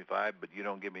 $175,000, but you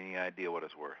don't give me any idea what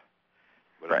it's worth.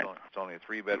 But right. It's only a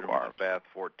 3-bedroom and a bath,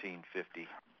 $1,450,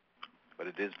 but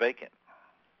it is vacant.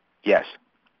 Yes.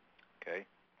 Okay.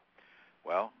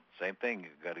 Well, same thing.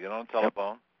 You've got to get on the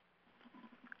telephone.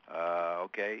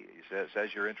 Okay. It says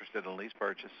you're interested in a lease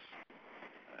purchase.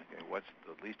 Okay. What's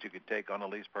the least you could take on a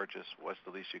lease purchase? What's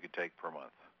the least you could take per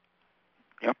month?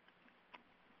 Yep.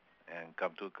 And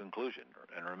come to a conclusion.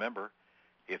 And remember,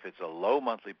 if it's a low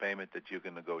monthly payment that you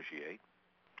can negotiate,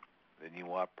 then you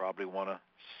probably want to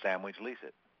sandwich lease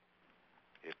it.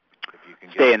 If you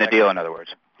can stay in the deal, in other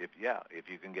words. If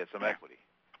you can get some equity.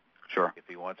 Sure. If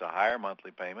he wants a higher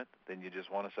monthly payment, then you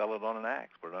just want to sell it on an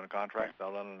axe. Put it on a contract,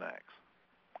 sell it on an axe.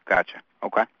 Gotcha.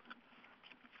 Okay.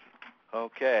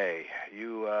 Okay.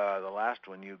 The last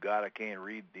one you got, I can't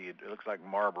read it looks like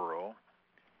Marlboro.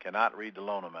 Cannot read the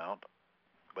loan amount,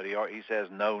 but he says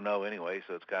no anyway,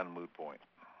 so it's kind of a moot point.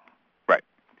 Right.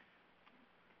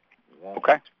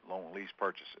 Won't lease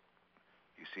purchase it.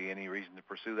 You see any reason to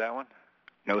pursue that one?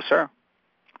 No, sir.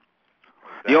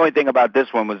 The only thing about this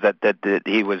one was that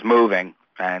he was moving,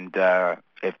 and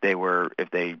if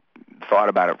they thought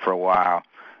about it for a while,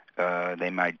 they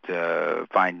might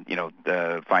find either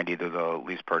the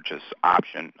lease purchase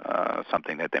option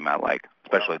something that they might like,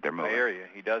 especially if they're moving. I hear you.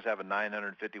 He does have a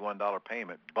 $951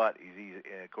 payment, but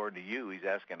according to you, he's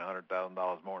asking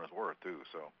 $100,000 more than it's worth too.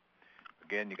 So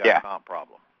again, you got a comp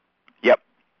problem. Yep.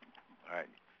 All right.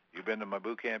 You been to my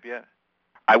boot camp yet?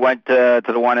 I went to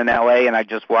the one in L.A., and I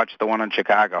just watched the one in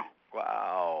Chicago.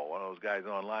 Wow, one of those guys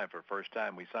online for the first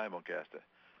time. We simulcast it.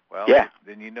 Well,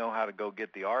 then you know how to go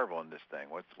get the ARV on this thing.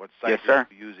 What site are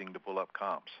you using to pull up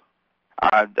comps?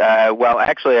 Well,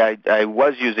 actually, I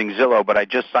was using Zillow, but I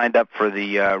just signed up for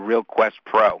the RealQuest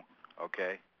Pro.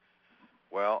 Okay.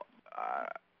 Well,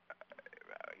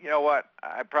 you know what?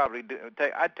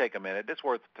 I'd take a minute. It's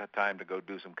worth the time to go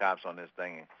do some comps on this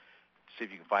thing and see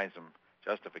if you can find some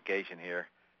justification here,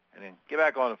 and then get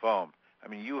back on the phone.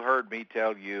 You heard me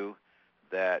tell you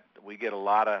that we get a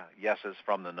lot of yeses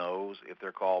from the no's if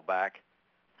they're called back.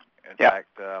 In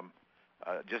fact,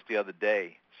 just the other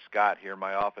day, Scott here in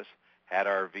my office had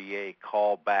our VA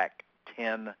call back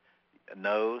 10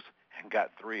 no's and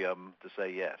got 3 of them to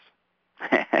say yes.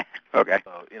 Okay.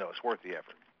 So, it's worth the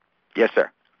effort. Yes,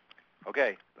 sir.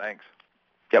 Okay, thanks.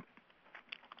 Yep.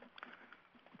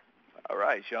 All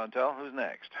right, Chantel, who's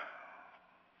next?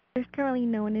 There's currently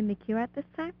no one in the queue at this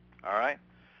time. All right.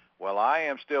 Well, I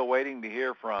am still waiting to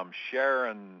hear from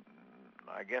Sharon.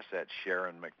 I guess that's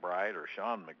Sharon McBride or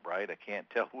Sean McBride. I can't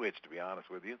tell which, to be honest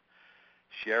with you.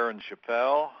 Sharon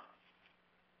Chappelle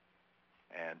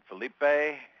and Felipe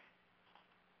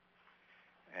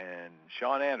and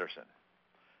Sean Anderson.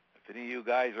 If any of you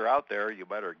guys are out there, you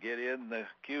better get in the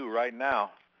queue right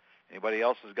now. Anybody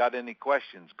else has got any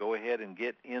questions, go ahead and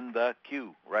get in the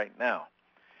queue right now.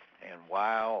 And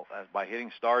by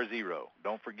hitting *0.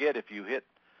 Don't forget, if you hit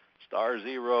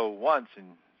 *0 once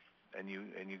and you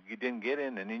didn't get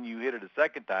in, and then you hit it a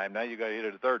second time, now you got to hit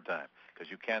it a third time because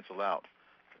you canceled out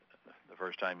the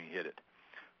first time you hit it.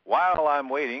 While I'm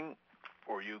waiting,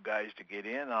 for you guys to get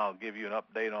in. I'll give you an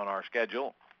update on our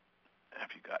schedule.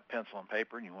 If you got pencil and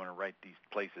paper and you want to write these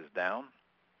places down.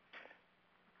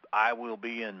 I will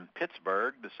be in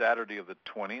Pittsburgh the Saturday of the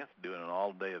 20th doing an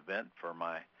all-day event for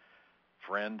my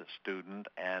friend, student,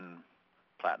 and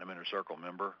Platinum Inner Circle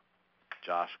member,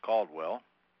 Josh Caldwell,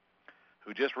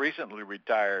 who just recently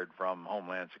retired from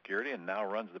Homeland Security and now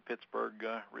runs the Pittsburgh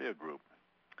RIA Group.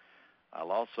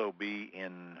 I'll also be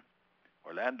in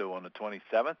Orlando on the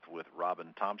 27th with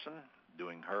Robin Thompson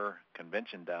doing her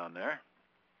convention down there.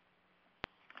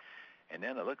 And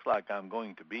then it looks like I'm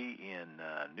going to be in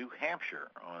New Hampshire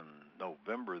on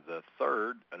November the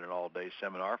 3rd at an all-day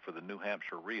seminar for the New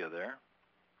Hampshire RIA there.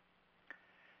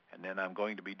 And then I'm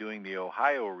going to be doing the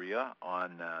Ohio RIA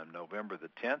on November the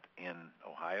 10th in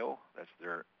Ohio. That's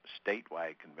their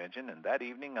statewide convention. And that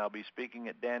evening I'll be speaking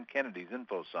at Dan Kennedy's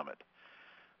Info Summit.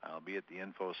 I'll be at the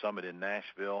Info Summit in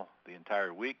Nashville the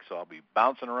entire week, so I'll be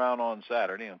bouncing around on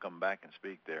Saturday and come back and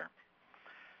speak there.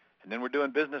 And then we're doing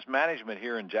business management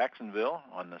here in Jacksonville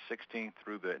on the 16th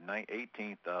through the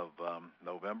 18th of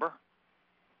November.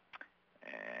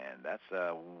 And that's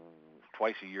a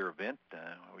twice-a-year event.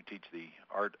 We teach the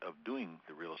art of doing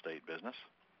the real estate business.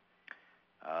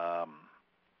 And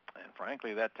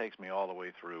frankly, that takes me all the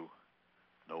way through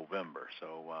November.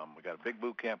 So we got a big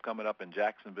boot camp coming up in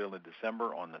Jacksonville in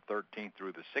December on the 13th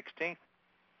through the 16th.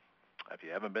 If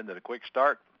you haven't been to the Quick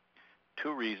Start,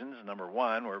 2 reasons. Number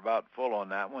one, we're about full on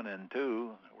that one, and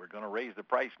 2, we're going to raise the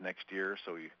price next year,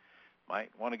 so you might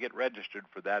want to get registered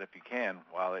for that if you can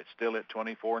while it's still at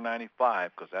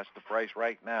 $24.95, because that's the price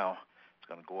right now. It's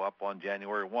going to go up on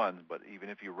January 1, but even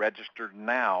if you registered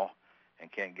now and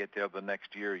can't get there the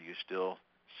next year, you still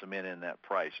cement in that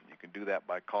price. And you can do that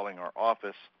by calling our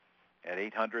office at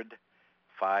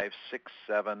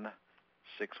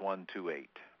 800-567-6128.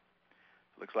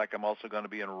 Looks like I'm also going to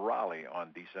be in Raleigh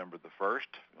on December the 1st.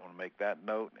 You want to make that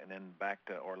note, and then back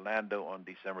to Orlando on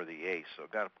December the 8th. So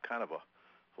I've got kind of a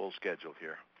full schedule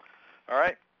here. All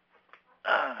right.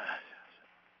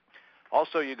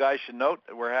 Also, you guys should note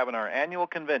that we're having our annual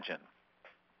convention,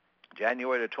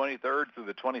 January the 23rd through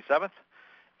the 27th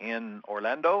in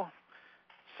Orlando.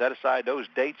 Set aside those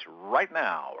dates right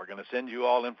now. We're going to send you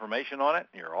all information on it.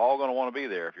 You're all going to want to be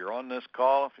there. If you're on this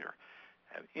call, if you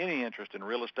have any interest in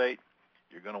real estate,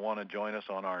 you're going to want to join us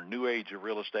on our New Age of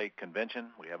Real Estate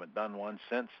convention. We haven't done one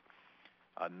since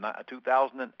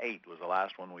 2008 was the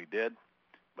last one we did,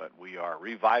 but we are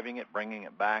reviving it, bringing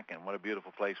it back, and what a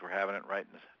beautiful place we're having it right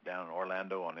down in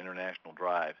Orlando on International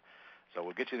Drive. So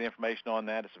we'll get you the information on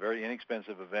that. It's a very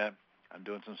inexpensive event. I'm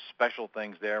doing some special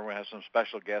things there. We're going to have some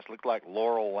special guests. Looks like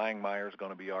Laurel Langmeyer is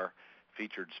going to be our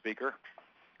featured speaker.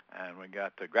 And we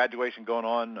got the graduation going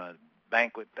on, a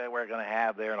banquet that we're going to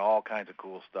have there, and all kinds of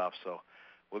cool stuff. So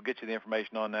we'll get you the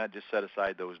information on that. Just set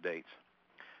aside those dates.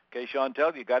 Okay,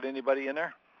 Chantel, you got anybody in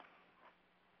there?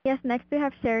 Yes, next we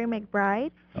have Sherry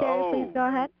McBride. Sherry, please go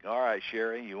ahead. All right,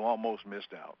 Sherry, you almost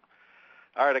missed out.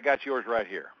 All right, I got yours right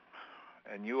here.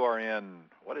 And you are in,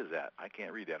 what is that? I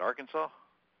can't read that. Arkansas?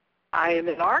 I am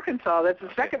in Arkansas. That's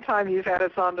the second time you've had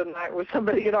us on tonight with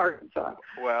somebody in Arkansas.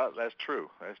 Well, that's true.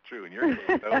 That's true. And you're,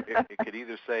 it could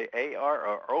either say A-R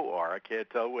or O-R. I can't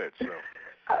tell which. So.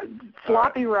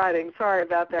 Sloppy writing. Sorry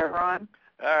about that, Ron.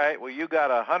 All right. Well, you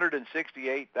got a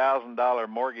 $168,000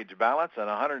 mortgage balance and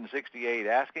 $168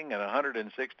 asking and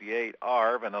 $168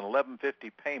 ARV and an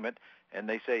 $1150 payment, and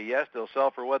they say yes, they'll sell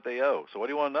for what they owe. So what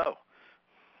do you want to know?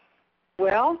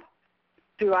 Well,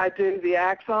 do I do the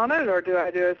axe on it, or do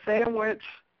I do a sandwich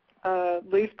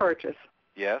lease purchase?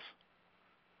 Yes.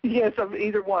 Yes,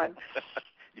 either one.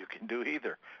 You can do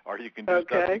either, or you can do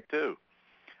something too.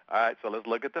 All right, so let's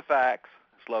look at the facts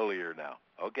slowly here now.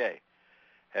 Okay.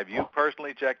 Have you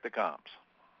personally checked the comps?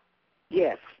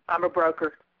 Yes, I'm a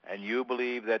broker. And you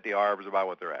believe that the ARV is about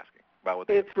what they're asking?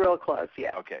 It's real close,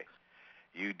 yeah. Okay.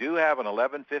 You do have an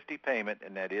 $1150 payment,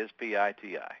 and that is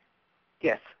PITI.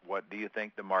 Yes. What do you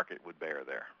think the market would bear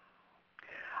there?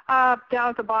 Down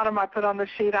at the bottom I put on the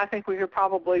sheet, I think we could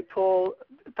probably pull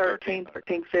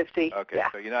 $13.50. Okay, yeah.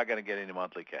 So you're not going to get any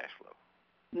monthly cash flow?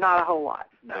 Not a whole lot,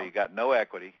 no. So you got no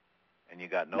equity, and you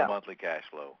got no monthly cash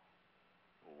flow.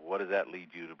 What does that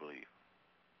lead you to believe?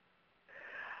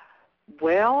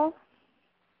 Well,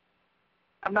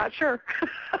 I'm not sure.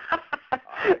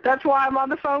 That's why I'm on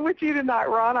the phone with you tonight,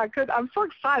 Ron. I'm so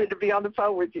excited to be on the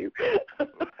phone with you.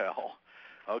 Well,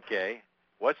 okay.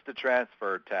 What's the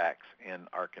transfer tax in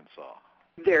Arkansas?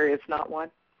 There is not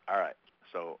one. All right.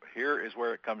 So here is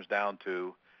where it comes down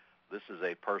to, this is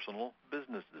a personal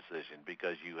business decision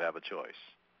because you have a choice.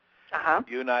 Uh-huh.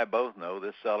 You and I both know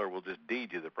this seller will just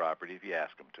deed you the property if you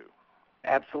ask them to.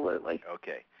 Absolutely.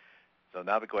 Okay. So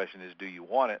now the question is, do you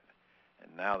want it?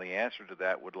 And now the answer to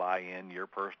that would lie in your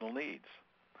personal needs.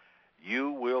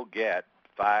 You will get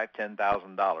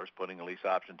 $5,000-$10,000 putting a lease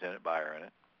option tenant buyer in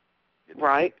it.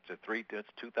 Right. It's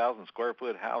 2,000 square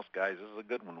foot house, guys. This is a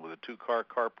good one with a 2-car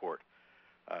carport,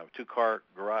 2-car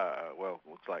garage. Well,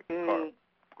 looks like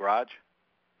garage.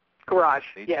 Garage.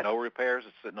 Needs yes. no repairs.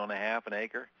 It's sitting on a half an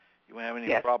acre. You won't have any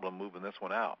Yes. problem moving this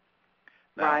one out.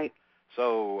 Now, Right.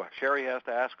 So Sherry has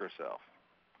to ask herself,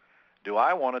 do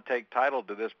I want to take title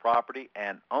to this property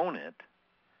and own it,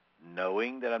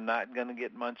 knowing that I'm not going to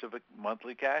get much of a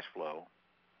monthly cash flow,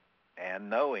 and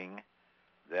knowing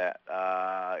that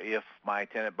if my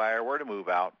tenant buyer were to move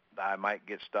out, I might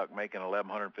get stuck making an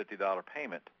 $1,150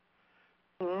 payment.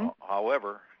 Mm-hmm.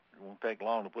 However, it won't take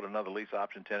long to put another lease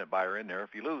option tenant buyer in there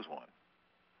if you lose one.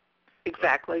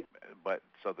 Exactly. But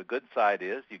so the good side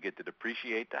is you get to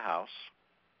depreciate the house,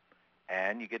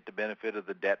 and you get the benefit of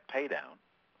the debt pay down.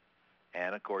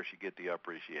 And, of course, you get the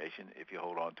appreciation if you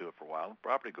hold on to it for a while. The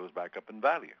property goes back up in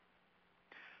value.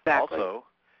 Exactly. Also,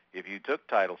 if you took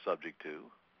title subject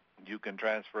to, you can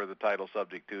transfer the title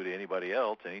subject to anybody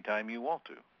else anytime you want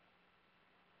to.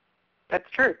 That's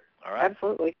true. All right?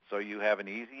 Absolutely. So you have an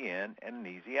easy in and an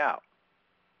easy out.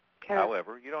 Okay.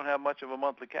 However, you don't have much of a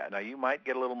monthly cash. Now, you might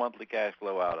get a little monthly cash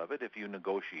flow out of it if you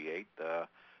negotiate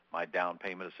my down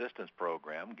payment assistance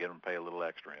program, get them to pay a little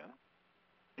extra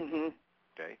in. Mm-hmm.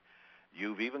 Okay.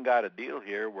 You've even got a deal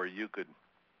here where you could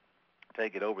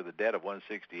take it over the debt of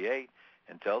 $168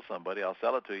 and tell somebody, I'll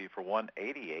sell it to you for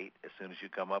 $188 as soon as you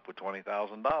come up with $20,000.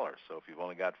 So if you've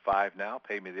only got $5 now,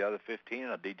 pay me the other $15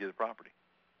 and I'll deed you the property.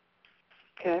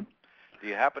 Okay. Do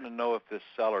you happen to know if this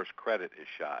seller's credit is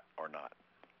shot or not?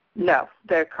 No,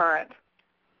 they're current.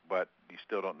 But you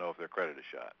still don't know if their credit is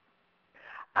shot.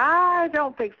 I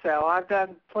don't think so. I've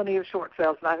done plenty of short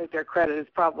sales, and I think their credit is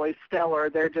probably stellar.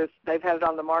 They've had it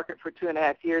on the market for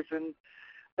 2.5 years, and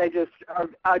they just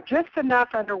are just enough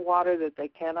underwater that they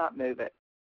cannot move it.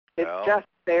 It's just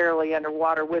barely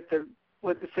underwater with the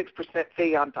 6%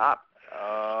 fee on top.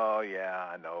 Oh, yeah,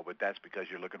 I know, but that's because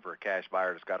you're looking for a cash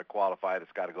buyer that's got to qualify,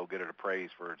 that's got to go get it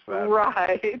appraised for its value.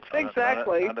 Right,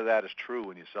 exactly. None of that is true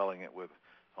when you're selling it with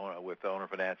owner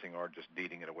financing or just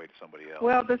deeding it away to somebody else.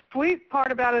 Well, the sweet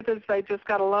part about it is they just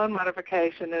got a loan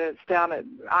modification, and it's down at,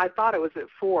 I thought it was at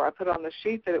 4. I put on the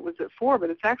sheet that it was at 4, but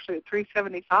it's actually at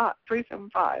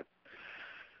 375.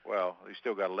 Well, you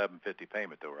still got $1,150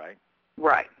 payment, though, right?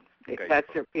 Right. Okay. That's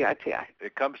your PITI.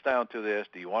 It comes down to this.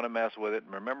 Do you want to mess with it?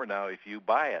 And remember now, if you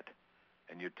buy it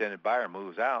and your tenant buyer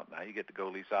moves out, now you get to go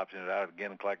lease option it out again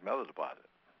and collect another deposit.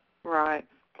 Right.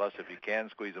 Plus, if you can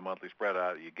squeeze a monthly spread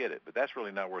out, you get it. But that's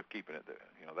really not worth keeping it there.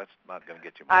 You know, that's not going to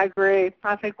get you money. I agree.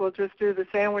 I think we'll just do the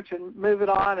sandwich and move it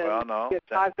on and get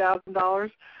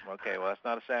 $5,000. Okay, well, that's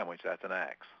not a sandwich. That's an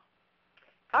axe.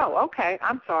 Oh, okay.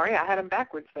 I'm sorry. I had them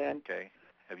backwards then. Okay.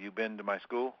 Have you been to my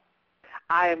school?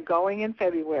 I am going in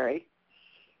February.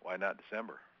 Why not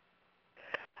December?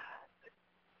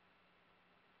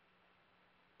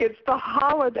 It's the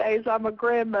holidays. I'm a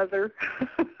grandmother.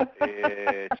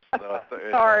 It's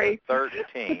Sorry. the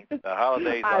 13th. The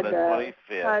holiday's on the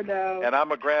 25th. I know. And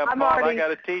I'm a grandpa, and I got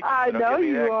to teach you. I know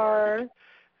you are.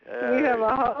 We have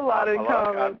a whole lot in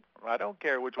common. I don't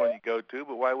care which one you go to,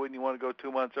 but why wouldn't you want to go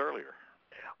 2 months earlier?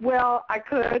 Well, I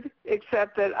could,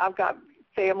 except that I've got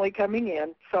family coming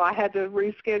in, so I had to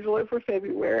reschedule it for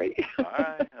February. All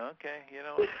right. Okay. You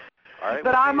know. All right,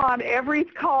 but I'm on every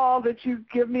call that you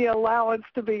give me allowance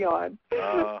to be on.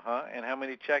 Uh-huh. And how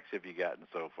many checks have you gotten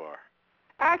so far?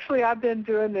 Actually, I've been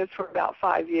doing this for about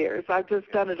 5 years. I've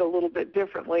just done it a little bit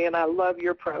differently, and I love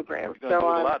your program. So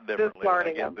I'm a lot differently just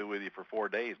learning when I them. get through with you for 4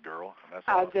 days, girl. That's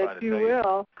all I I'm trying bet to you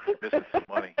tell will. This is some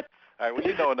money. All right, well,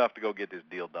 you know enough to go get this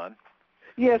deal done.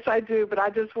 Yes, I do, but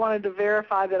I just wanted to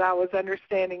verify that I was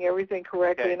understanding everything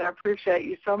correctly, Okay. and I appreciate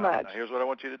you so much. Now here's what I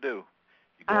want you to do.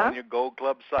 You go on your Gold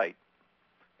Club site.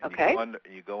 And Okay.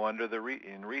 You go under the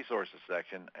in resources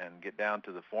section and get down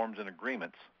to the forms and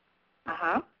agreements.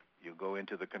 Uh-huh. You go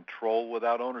into the control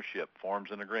without ownership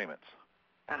forms and agreements.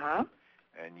 Uh-huh.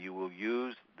 And you will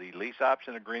use the lease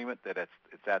option agreement that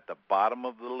it's at the bottom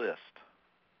of the list.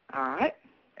 All right.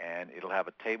 And it'll have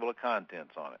a table of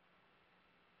contents on it.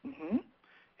 Mm-hmm.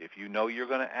 If you know you're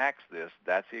going to axe this,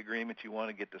 that's the agreement you want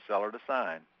to get the seller to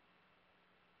sign.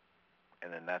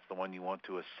 And then that's the one you want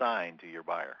to assign to your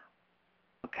buyer.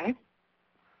 Okay.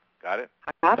 Got it?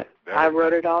 I got it. I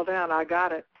wrote it all down. I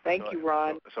got it. Thank you,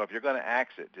 Ron. So if you're going to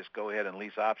axe it, just go ahead and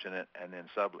lease option it, and then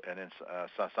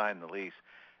sign the lease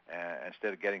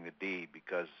instead of getting the deed.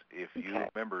 Because if you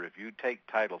remember, if you take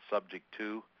title subject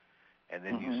to, and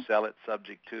then you sell it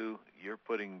subject to, you're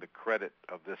putting the credit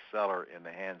of this seller in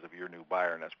the hands of your new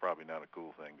buyer, and that's probably not a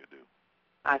cool thing to do.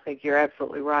 I think you're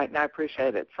absolutely right, and I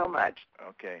appreciate it so much.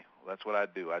 Okay, well, that's what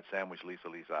I'd do. I'd sandwich lease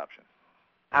option.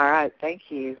 All right, thank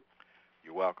you.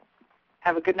 You're welcome.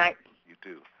 Have a good night. You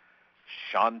too.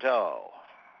 Chantel.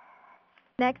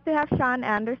 Next we have Sean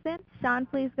Anderson. Sean,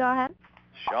 please go ahead.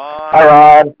 Sean Hi,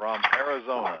 Ron. from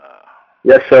Arizona.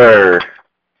 Yes, sir.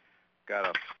 Got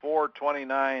a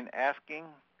 429 asking.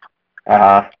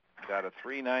 Uh-huh. Got a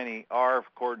 390R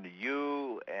according to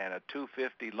you, and a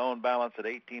 250 loan balance at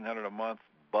 $1,800 a month.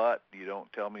 But you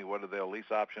don't tell me whether they'll lease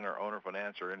option or owner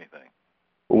finance or anything.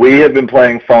 We have been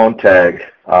playing phone tag.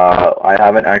 I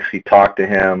haven't actually talked to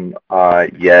him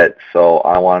yet, so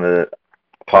I want to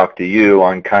talk to you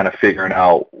on kind of figuring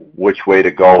out which way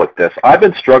to go with this. I've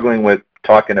been struggling with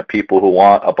talking to people who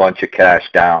want a bunch of cash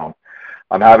down.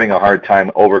 I'm having a hard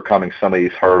time overcoming some of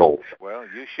these hurdles. Well,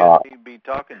 you shouldn't be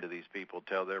talking to these people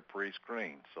till they're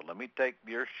pre-screened. So let me take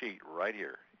your sheet right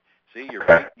here. See,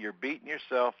 you're beating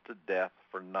yourself to death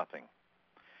for nothing.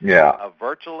 Yeah. A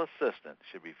virtual assistant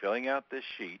should be filling out this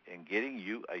sheet and getting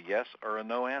you a yes or a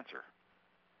no answer.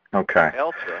 Okay.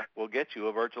 Elsa will get you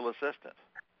a virtual assistant.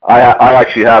 I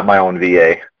actually have my own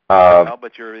VA. Well,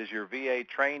 but is your VA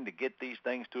trained to get these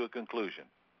things to a conclusion?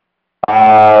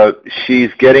 She's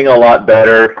getting a lot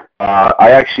better.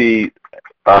 I actually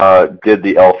did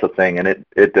the Elsa thing, and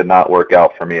it did not work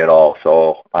out for me at all.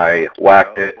 So I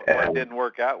whacked it. What didn't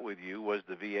work out with you was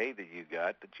the VA that you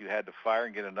got that you had to fire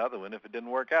and get another one if it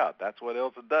didn't work out. That's what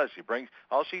Elsa does.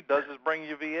 All she does is bring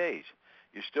you VAs.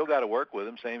 You still got to work with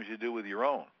them, same as you do with your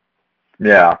own.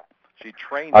 Yeah. She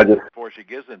trains them before she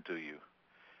gives them to you.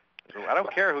 So I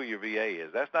don't care who your VA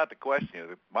is. That's not the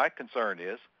question. My concern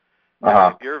is,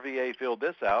 if your VA filled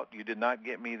this out, you did not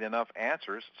get me enough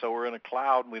answers, so we're in a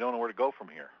cloud and we don't know where to go from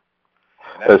here.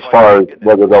 As far as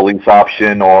whether the lease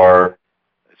option or...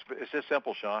 It's just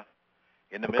simple, Sean.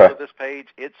 In the middle of this page,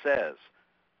 it says,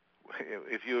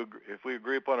 if we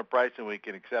agree upon a price and we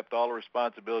can accept all the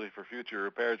responsibility for future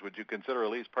repairs, would you consider a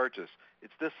lease purchase?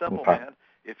 It's this simple, man.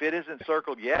 If it isn't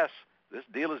circled yes, this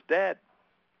deal is dead.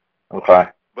 Okay.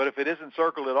 But if it isn't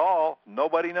circled at all,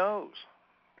 nobody knows.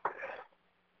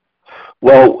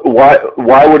 Well,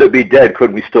 why would it be dead?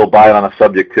 Couldn't we still buy it on a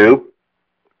subject to?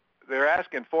 They're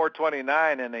asking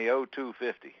 $429 and they owe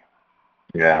 $250.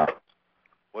 Yeah.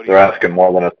 They're asking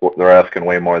more than they're asking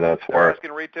way more than it's worth. They're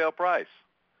asking retail price.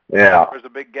 Yeah. There's a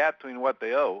big gap between what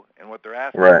they owe and what they're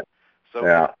asking. Right.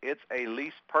 So it's a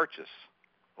lease purchase.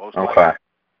 Most likely. Okay.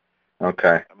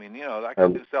 Okay. I mean, I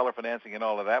can do seller financing and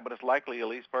all of that, but it's likely a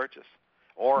lease purchase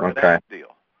or an axe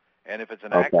deal. And if it's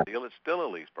an axe deal, it's still a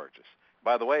lease purchase.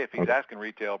 By the way, if he's asking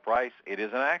retail price, it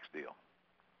is an axe deal.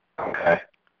 Okay.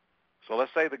 So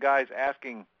let's say the guy's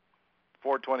asking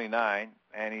 $429,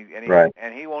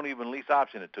 and he won't even lease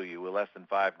option it to you with less than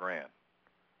 $5,000.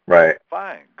 Right.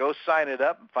 Fine. Go sign it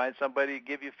up and find somebody to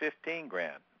give you $15,000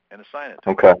 and assign it to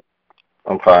Okay.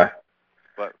 you. Okay.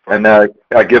 But and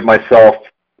I give myself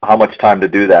how much time to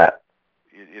do that?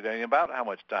 It ain't about how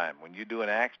much time. When you do an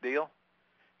axe deal,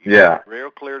 you make it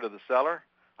real clear to the seller,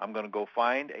 I'm going to go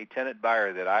find a tenant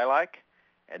buyer that I like,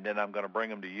 and then I'm going to bring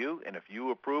them to you, and if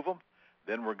you approve them,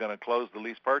 then we're going to close the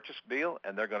lease purchase deal,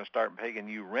 and they're going to start paying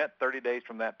you rent 30 days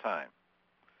from that time.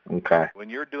 Okay. When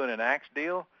you're doing an axe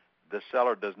deal, the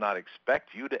seller does not expect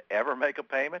you to ever make a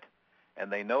payment,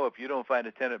 and they know if you don't find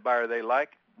a tenant buyer they like,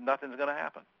 nothing's going to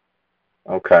happen.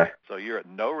 Okay. So you're at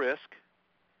no risk,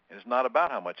 and it's not about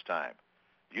how much time.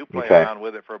 You play around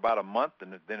with it for about a month,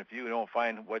 and then if you don't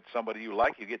find somebody you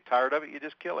like, you get tired of it, you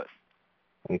just kill it.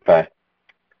 Okay.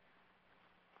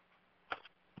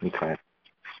 Okay.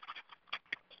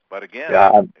 But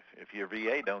again, if your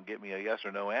VA don't get me a yes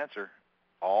or no answer,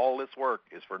 all this work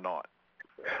is for naught.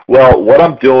 Well, what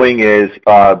I'm doing is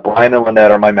Brian and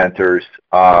Lynette are my mentors.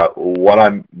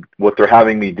 What they're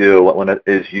having me do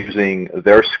is using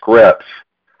their scripts,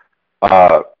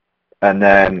 and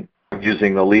then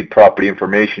using the lead property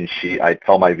information sheet. I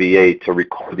tell my VA to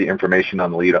record the information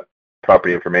on the lead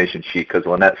property information sheet because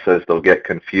Lynette says they'll get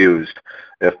confused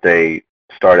if they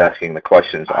start asking the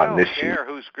questions on this sheet. I don't care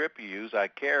whose script you use. I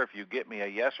care if you get me a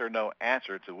yes or no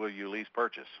answer to will you lease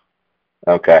purchase.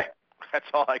 Okay. That's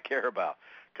all I care about.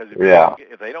 Because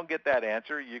if they don't get that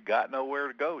answer, you got nowhere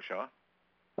to go, Sean.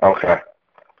 Okay.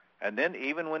 And then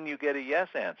even when you get a yes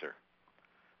answer,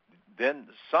 then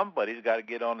somebody's got to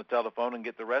get on the telephone and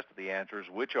get the rest of the answers,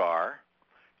 which are,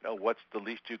 what's the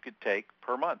least you could take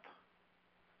per month,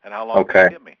 and how long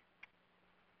can you give me?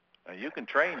 Now, you can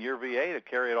train your VA to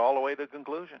carry it all the way to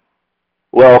conclusion.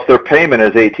 Well, if their payment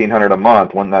is $1,800 a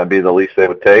month, wouldn't that be the least they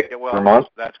would take Yeah, well, per month?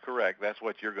 that's correct. That's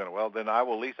what you're going to. Well, then I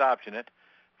will lease option it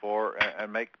for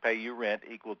and pay you rent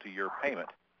equal to your payment,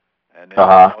 and then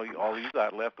all you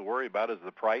got left to worry about is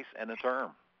the price and the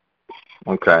term.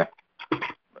 Okay.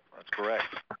 That's correct.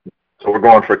 So we're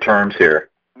going for terms here.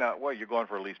 Now, well, you're going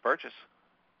for a lease purchase.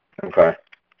 Okay.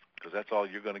 Because that's all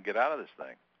you're going to get out of this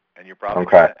thing, and you're probably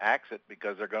going to axe it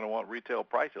because they're going to want retail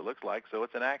price. It looks like so.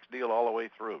 It's an axe deal all the way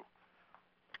through.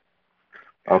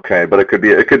 Okay, but it could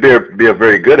be a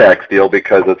very good axe deal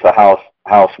because it's a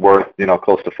house worth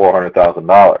close to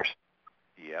 $400,000.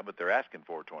 Yeah, but they're asking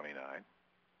 $429.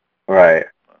 Right.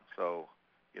 So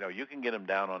you can get them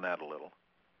down on that a little,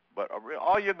 but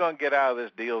all you're going to get out of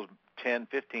this deal is 10,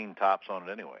 15 tops on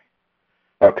it anyway.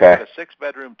 Okay. It's a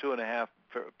 6-bedroom, 2.5,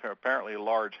 apparently a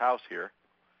large house here.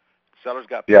 The seller's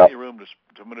got plenty of room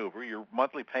to maneuver. Your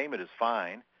monthly payment is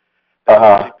fine. The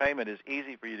monthly payment is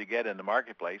easy for you to get in the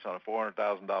marketplace on a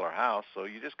 $400,000 house, so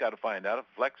you just got to find out if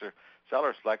the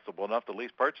seller's flexible enough to at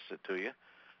least purchase it to you.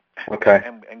 Okay.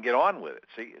 And get on with it.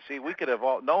 See, we could have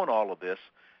known all of this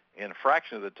in a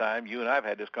fraction of the time you and I have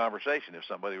had this conversation if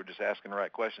somebody were just asking the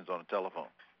right questions on the telephone.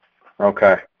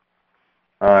 Okay.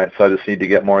 All right. So I just need to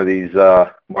get more of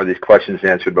these questions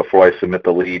answered before I submit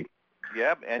the lead.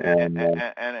 Yep. And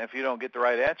if you don't get the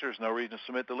right answers, no reason to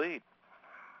submit the lead.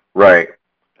 Right.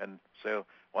 And so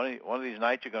one of these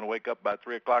nights you're going to wake up about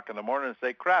 3 o'clock in the morning and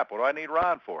say, "Crap, what do I need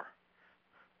Ron for?"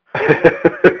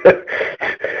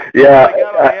 Yeah, I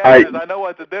got all the answers. I know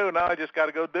what to do. Now I just got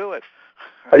to go do it.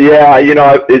 Yeah,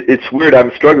 it's weird.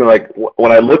 I'm struggling. Like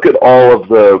when I look at all of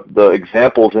the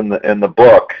examples in the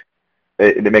book,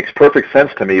 it makes perfect sense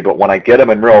to me. But when I get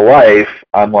them in real life,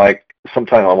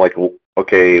 sometimes I'm like,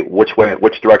 okay, which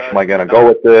direction am I going to go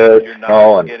with this? You're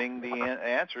not getting the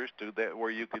answers to that where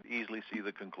you could easily see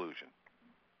the conclusion.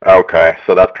 Okay,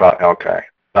 so that's okay.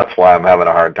 That's why I'm having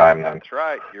a hard time then. That's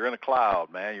right. You're in a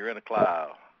cloud, man. You're in a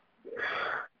cloud.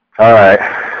 All right.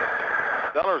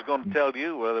 The seller's going to tell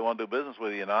you whether they want to do business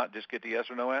with you or not. Just get the yes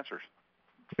or no answers.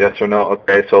 Yes or no?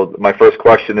 Okay, so my first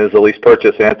question is the lease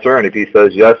purchase answer, and if he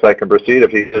says yes, I can proceed.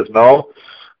 If he says no,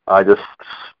 I just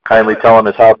kindly tell him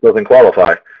his house doesn't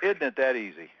qualify. Isn't it that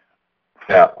easy?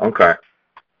 Yeah, okay.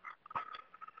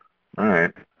 All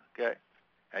right. Okay.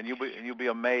 And you'll be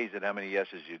amazed at how many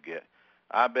yeses you get.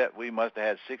 I bet we must have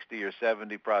had 60 or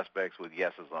 70 prospects with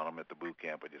yeses on them at the boot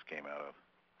camp we just came out of.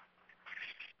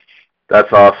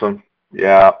 That's awesome.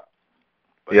 Yeah.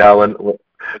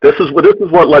 This is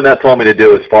what Lynette told me to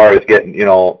do as far as getting,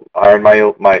 hiring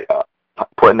my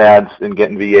putting ads and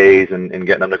getting VAs and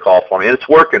getting them to call for me. And it's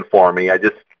working for me. I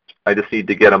just need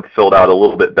to get them filled out a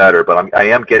little bit better, but I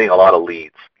am getting a lot of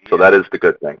leads. So that is the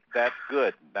good thing. That's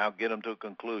good. Now get them to a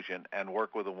conclusion and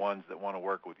work with the ones that want to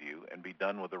work with you and be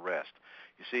done with the rest.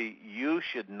 You see, you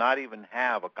should not even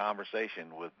have a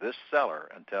conversation with this seller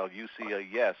until you see a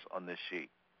yes on this sheet.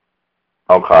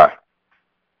 Okay.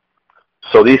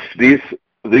 So these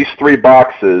 3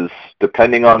 boxes,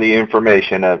 depending on the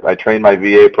information, if I train my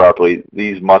VA properly,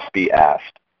 these must be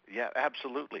asked. Yeah,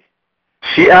 absolutely.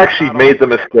 She actually made the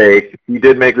mistake. He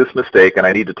did make this mistake, and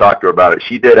I need to talk to her about it.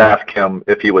 She did ask him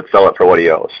if he would sell it for what he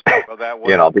owes. Well, that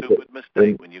was a stupid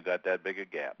mistake when you got that big a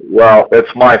gap. Well, it's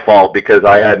my fault because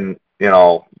I hadn't,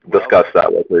 discussed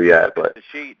that with her yet. But the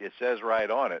sheet, it says right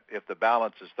on it, if the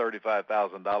balance is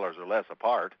 $35,000 or less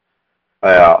apart,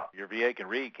 your VA can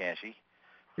read, can't she?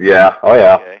 Yeah. Oh,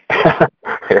 yeah. Okay.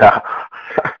 Yeah.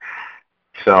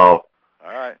 So.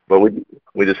 All right. But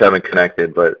we just haven't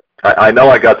connected. But I know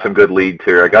I got some good leads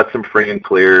here. I got some free and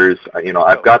clears.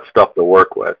 I've got stuff to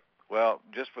work with. Well,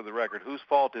 just for the record, whose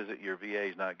fault is it your VA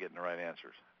is not getting the right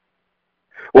answers?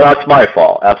 Well, it's my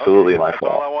fault. Absolutely my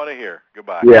fault. That's all I want to hear.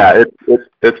 Goodbye. Yeah,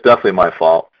 it's definitely my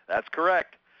fault. That's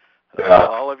correct. Yeah.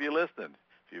 All of you listening.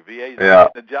 If your VA is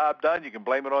not getting the job done, you can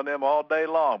blame it on them all day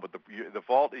long, but the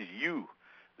fault is you.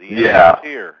 The answer is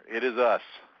here. It is us.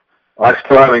 I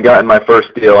still haven't gotten my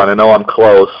first deal, and I know I'm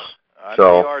close. I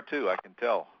know you are, too. I can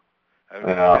tell.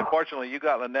 Yeah. Unfortunately, you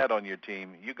got Lynette on your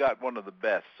team. You got one of the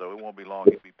best, so it won't be long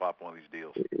if we pop one of these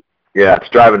deals. Yeah, it's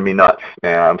driving me nuts.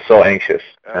 Yeah, I'm so anxious.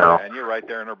 And you're right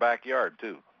there in her backyard,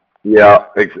 too. Yeah,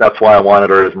 that's why I wanted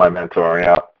her as my mentor,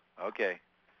 yeah. Okay.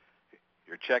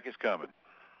 Your check is coming.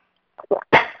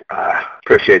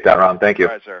 Appreciate that, Ron. Thank you.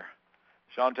 All right, sir.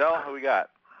 Chantel, who we got?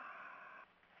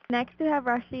 Next we have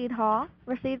Rashid Hall.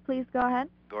 Rashid, please go ahead.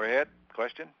 Go ahead.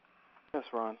 Question? Yes,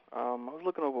 Ron. I was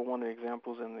looking over one of the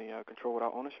examples in the Control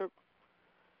Without Ownership,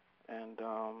 and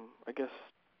I guess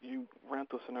you ran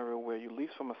through a scenario where you lease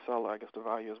from a seller. I guess the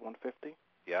value is $150.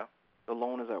 Yeah. The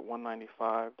loan is at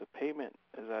 $195. The payment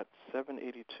is at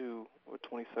 $782 with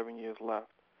 27 years left.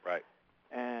 Right.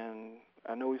 and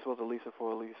I know we're supposed to lease it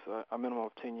for at least a minimum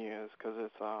of 10 years because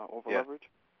it's over-leveraged.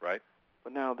 Yeah, right.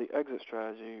 But now the exit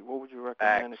strategy, what would you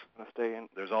recommend if you're going to stay in?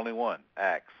 There's only one,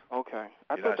 AX. Okay.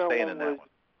 You're not staying in that one.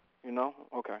 You know?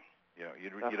 Okay. You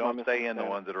know, you don't stay in the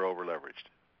ones that are over-leveraged.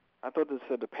 I thought they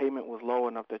said the payment was low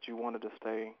enough that you wanted to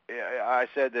stay. Yeah, I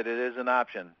said that it is an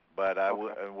option, but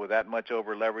with that much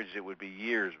over-leveraged, it would be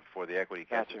years before the equity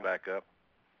catches back up.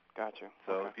 Gotcha.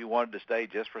 So if you wanted to stay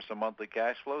just for some monthly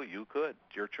cash flow, you could.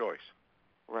 It's your choice.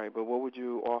 Right, but what would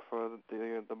you offer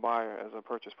the buyer as a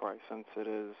purchase price since it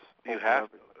is? You have.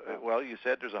 Well, you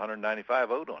said there's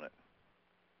 195 owed on it.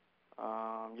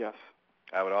 Yes.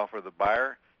 I would offer the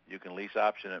buyer. You can lease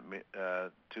option it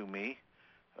to me,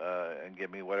 and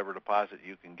give me whatever deposit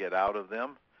you can get out of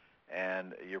them,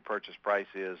 and your purchase price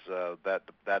is that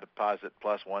deposit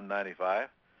plus 195.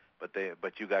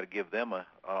 But you got to give them a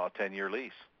 10-year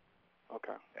lease.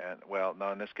 Okay. And well,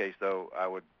 no, in this case though, I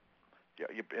would.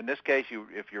 In this case,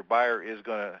 if your buyer is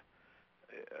going to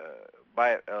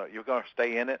buy it, you're going to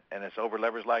stay in it, and it's over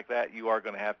leveraged like that, you are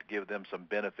going to have to give them some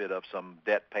benefit of some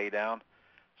debt pay down.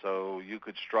 So you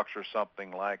could structure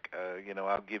something like,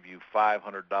 I'll give you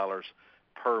 $500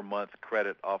 per month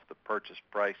credit off the purchase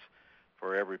price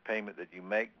for every payment that you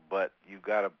make, but you've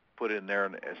got to put in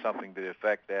there something to the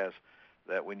effect as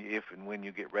that if and when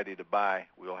you get ready to buy,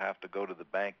 we'll have to go to the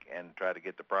bank and try to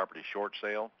get the property short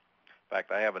sale. In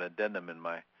fact, I have an addendum in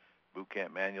my boot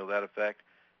camp manual to that effect,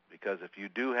 because if you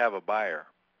do have a buyer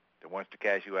that wants to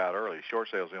cash you out early, short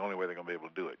sale is the only way they're going to be able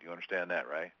to do it. You understand that,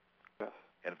 right? Yes.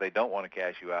 And if they don't want to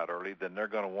cash you out early, then they're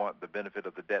going to want the benefit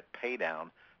of the debt pay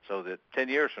down so that 10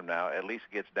 years from now, at least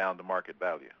it gets down to market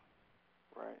value.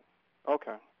 Right.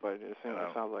 Okay. But it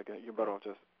sounds like you're better off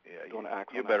just doing an ax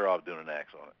on it. You're better off doing an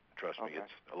ax on it. Trust me, it's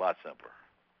a lot simpler.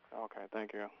 Okay,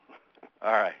 thank you.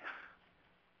 All right.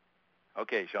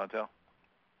 Okay, Chantel.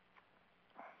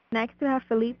 Next, we have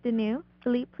Philippe Deneau.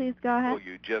 Philippe, please go ahead. Oh,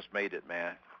 you just made it,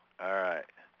 man. All right.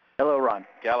 Hello, Ron.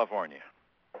 California.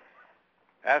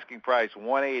 Asking price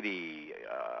 180,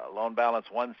 loan balance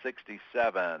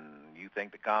 167. You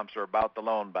think the comps are about the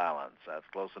loan balance? That's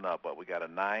close enough. But we got a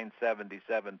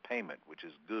 977 payment, which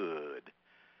is good.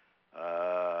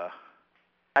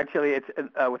 Actually, it's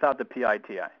without the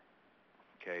PITI.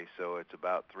 Okay, so it's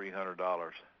about $300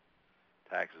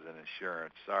 taxes and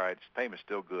insurance. All right, payment's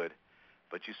still good,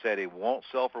 but you said it won't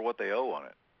sell for what they owe on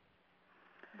it,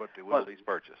 but they will at least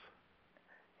purchase.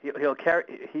 He'll carry.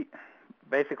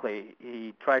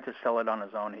 He tried to sell it on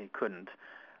his own. He couldn't.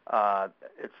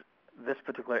 It's this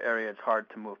particular area. It's hard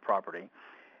to move property.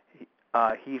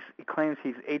 He claims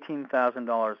he's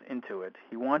 $18,000 into it.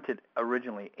 He wanted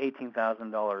originally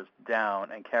 $18,000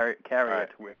 down and carry right. it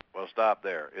with. Well, stop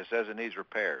there. It says it needs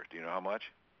repairs. Do you know how much?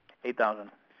 $8,000.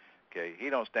 Okay, he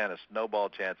don't stand a snowball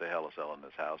chance of hell of selling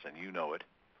this house, and you know it.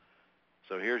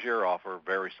 So here's your offer.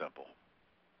 Very simple.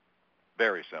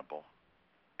 Very simple.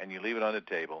 And you leave it on the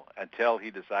table until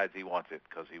he decides he wants it,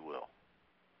 because he will.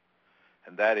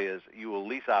 And that is, you will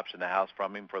lease option the house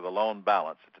from him for the loan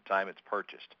balance at the time it's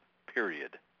purchased.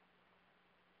 Period.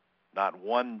 Not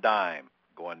one dime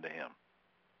going to him.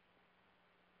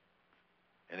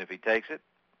 And if he takes it,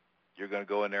 you're going to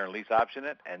go in there and lease option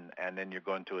it, and then you're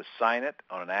going to assign it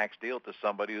on an axe deal to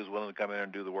somebody who's willing to come in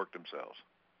and do the work themselves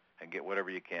and get whatever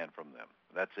you can from them.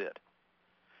 That's it.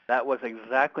 That was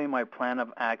exactly my plan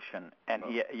of action. And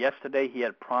yesterday he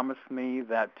had promised me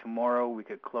that tomorrow we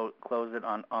could close it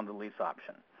on the lease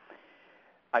option.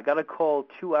 I got a call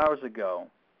 2 hours ago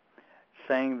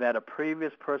saying that a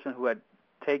previous person who had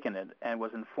taken it and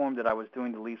was informed that I was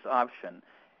doing the lease option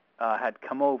had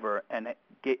come over and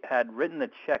had written a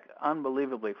check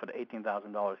unbelievably for the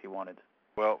 $18,000 he wanted.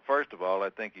 Well, first of all, I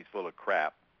think he's full of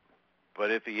crap. But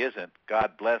if he isn't,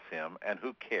 God bless him, and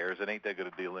who cares? It ain't that good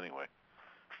a deal anyway.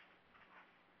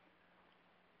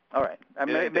 All right.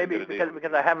 Maybe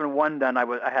because I haven't one done,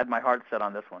 I had my heart set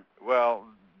on this one. Well,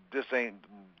 this ain't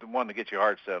the one to get your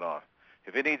heart set on.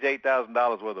 If it needs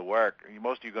 $8,000 worth of work,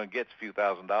 most of you are going to get a few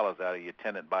 $1,000s out of your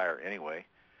tenant buyer anyway.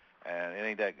 And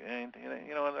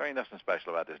there ain't nothing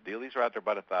special about this deal. These are out there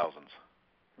by the thousands.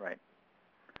 Right.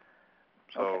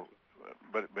 So, okay.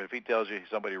 but if he tells you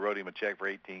somebody wrote him a check for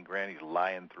 $18,000, he's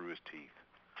lying through his teeth.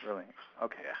 Really?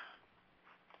 Okay. Yeah.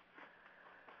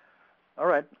 All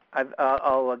right.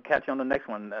 I'll catch you on the next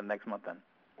one next month then.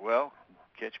 Well,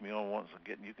 catch me on once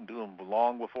again. You can do them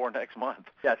long before next month.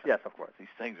 Yes, of course. These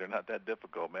things are not that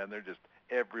difficult, man. They're just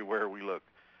everywhere we look.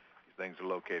 These things are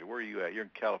located. Where are you at? You're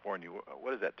in California.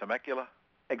 What is that, Temecula?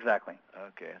 Exactly.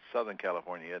 Okay, Southern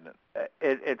California, isn't it?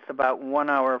 It's about 1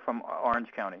 hour from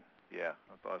Orange County. Yeah,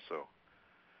 I thought so.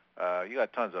 You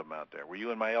got tons of them out there. Were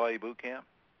you in my LA boot camp?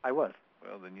 I was.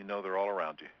 Well, then you know they're all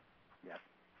around you. Yes.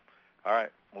 All right.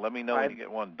 Well, let me know when you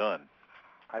get one done.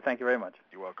 I thank you very much.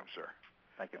 You're welcome, sir.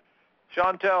 Thank you.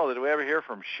 Chantel, did we ever hear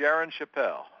from Sharon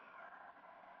Chappelle?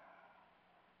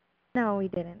 No, we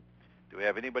didn't. Do we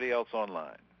have anybody else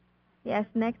online? Yes,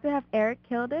 next we have Eric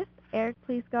Kildis. Eric,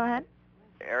 please go ahead.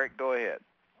 Eric, go ahead.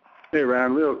 Hey,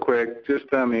 Ron, real quick, just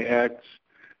on the X,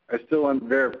 I still want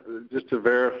just to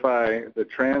verify the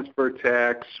transfer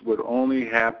tax would only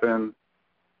happen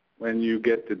when you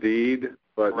get the deed,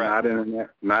 but not in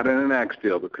an X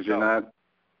deal because you're not.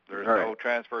 There's no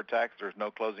transfer tax. There's no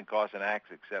closing costs in X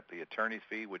except the attorney's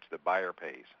fee, which the buyer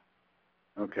pays.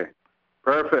 Okay.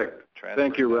 Perfect.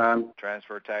 Thank you, Ron.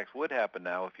 Transfer tax would happen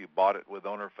now if you bought it with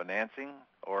owner financing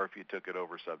or if you took it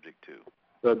over subject to.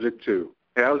 Subject to.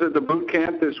 Hey, I was at the boot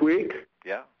camp this week.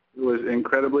 Yeah. It was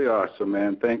incredibly awesome,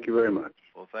 man. Thank you very much.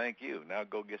 Well, thank you. Now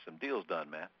go get some deals done,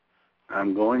 man.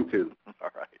 I'm going to.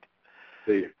 All right.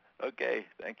 See you. Okay.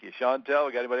 Thank you. Chantel,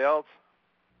 we got anybody else?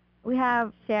 We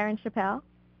have Sharon Chappelle.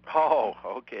 Oh,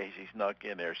 okay. She snuck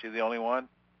in there. Is she the only one?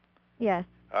 Yes.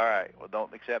 All right. Well,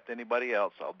 don't accept anybody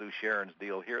else. I'll do Sharon's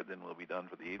deal here, then we'll be done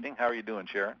for the evening. How are you doing,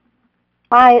 Sharon?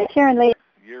 Hi, it's Sharon Lee.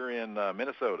 You're in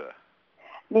Minnesota.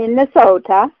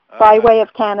 Minnesota, by way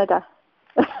of Canada.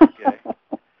 Okay.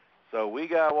 So we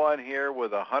got one here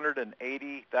with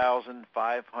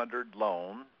 $180,500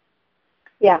 loan.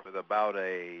 Yeah. With about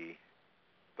a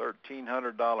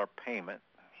 $1,300 payment.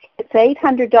 It's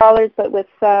 $800, but with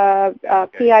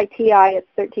PITI, it's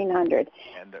 $1,300.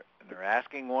 And they're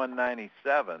asking $197,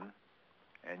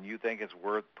 and you think it's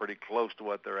worth pretty close to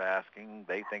what they're asking.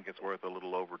 They think it's worth a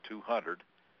little over $200.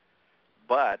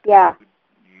 But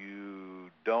you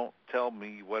don't tell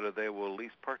me whether they will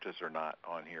lease purchase or not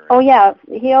on here. Oh yeah,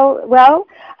 he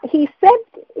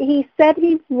said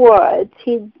he would.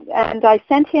 And I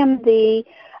sent him the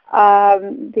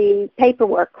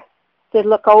paperwork to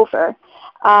look over,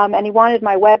 and he wanted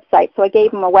my website, so I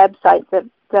gave him a website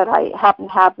that I happen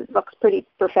to have that looks pretty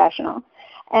professional.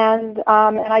 And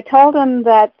I told him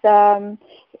that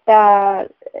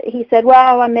he said,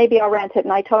 well, maybe I'll rent it.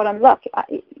 And I told him, look,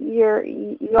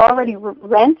 you already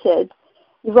rented.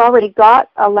 You've already got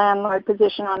a landlord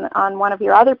position on one of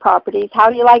your other properties. How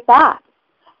do you like that?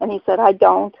 And he said, I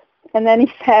don't. And then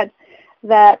he said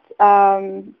that,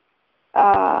 I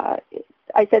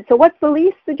said, so what's the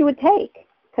least that you would take?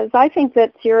 Because I think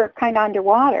that you're kind of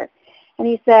underwater. And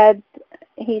he said,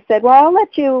 well, I'll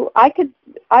let you, I could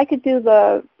do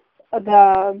the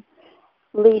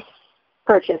lease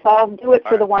purchase. I'll do it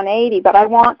for the 180, but I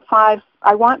want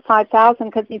 5,000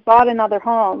 because he bought another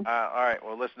home. All right,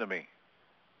 well, listen to me.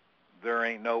 There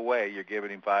ain't no way you're giving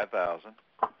him $5,000,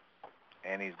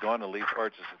 and he's going to lease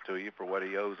purchase it to you for what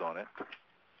he owes on it,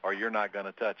 or you're not going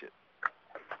to touch it.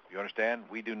 You understand?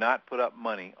 We do not put up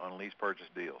money on lease purchase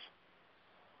deals.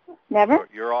 Never?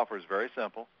 Your offer is very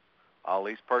simple. I'll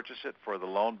lease purchase it for the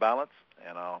loan balance,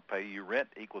 and I'll pay you rent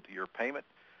equal to your payment.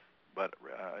 But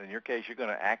in your case, you're going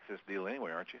to axe this deal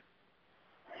anyway, aren't you?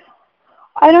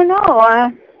 I don't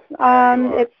know. You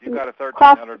got a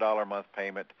 $1,300 a month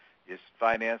payment. It's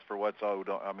financed for what's owed.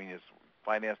 It's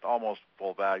financed almost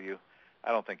full value.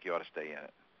 I don't think you ought to stay in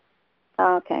it.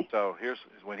 Okay. So here's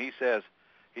when he says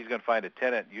he's going to find a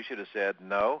tenant. You should have said,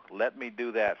 no, let me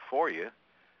do that for you,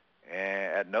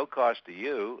 and at no cost to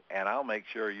you, and I'll make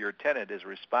sure your tenant is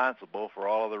responsible for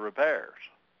all of the repairs.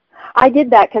 I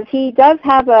did that because he does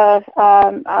have a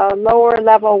lower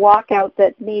level walkout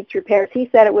that needs repairs. He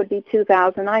said it would be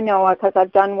 $2,000. I know because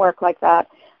I've done work like that.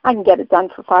 I can get it done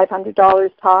for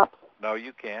 $500 tops. No,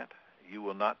 you can't. You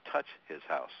will not touch his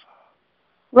house.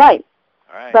 Right.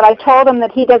 All right. But I told him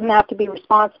that he doesn't have to be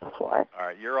responsible for it. All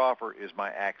right. Your offer is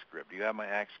my act script. Do you have my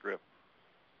act script?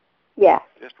 Yes.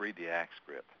 Just read the act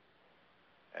script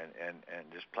and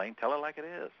just plain tell it like it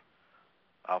is.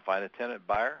 I'll find a tenant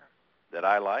buyer that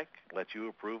I like, let you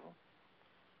approve them.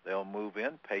 They'll move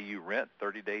in, pay you rent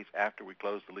 30 days after we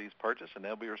close the lease purchase, and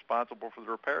they'll be responsible for the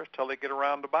repairs till they get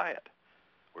around to buy it.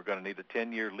 We're going to need a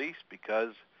 10-year lease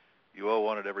because you owe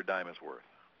on it every dime it's worth.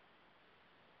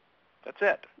 That's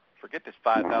it. Forget this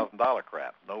 $5,000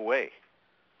 crap. No way.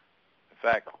 In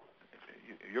fact,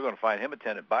 you're going to find him a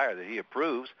tenant buyer that he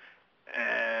approves,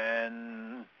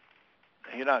 and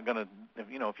you're not going to,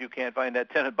 if you can't find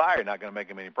that tenant buyer, you're not going to make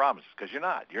him any promises because you're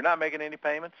not. You're not making any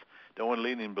payments. Don't want to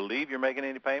lead him to believe you're making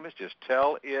any payments. Just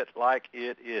tell it like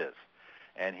it is.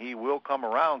 And he will come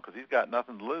around because he's got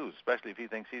nothing to lose, especially if he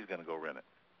thinks he's going to go rent it.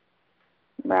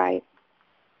 Right.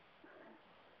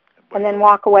 And then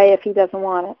walk away if he doesn't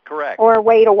want it. Correct. Or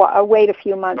wait a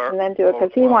few months and then do it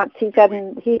because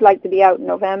he'd like to be out in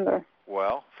November.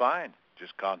 Well, fine.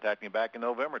 Just contact me back in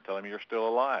November. Tell him you're still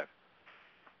alive.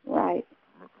 Right.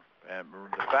 And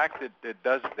the fact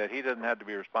that he doesn't have to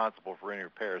be responsible for any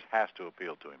repairs has to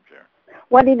appeal to him, Sharon.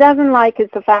 What he doesn't like is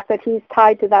the fact that he's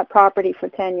tied to that property for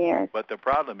 10 years. But the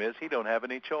problem is he don't have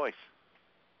any choice.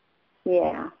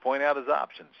 Yeah. Point out his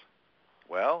options.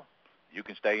 Well, you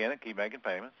can stay in it, keep making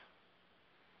payments.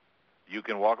 You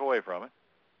can walk away from it.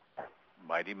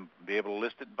 Might even be able to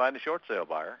list it and find a short sale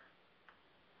buyer.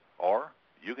 Or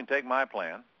you can take my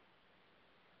plan.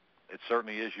 It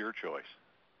certainly is your choice.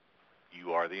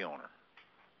 You are the owner.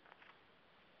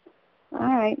 All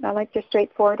right. I like your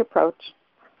straightforward approach.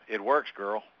 It works,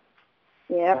 girl.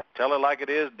 Yeah. Tell it like it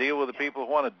is. Deal with the people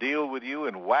who want to deal with you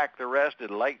and whack the rest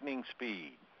at lightning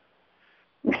speed.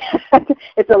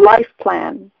 It's a life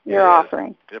plan you're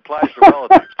offering. It applies to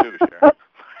relatives, too, Sharon.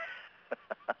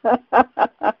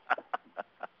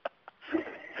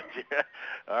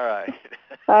 All right.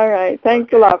 All right.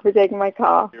 Thanks a lot for taking my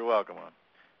call. You're welcome, hon.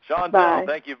 Sean Bye. Dillon,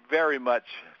 thank you very much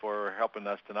for helping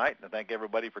us tonight, and thank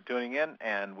everybody for tuning in,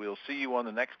 and we'll see you on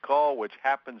the next call, which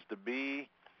happens to be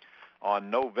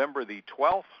on November the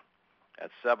 12th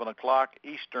at 7 o'clock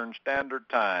Eastern Standard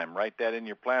Time. Write that in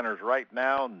your planners right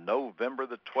now, November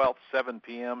the 12th, 7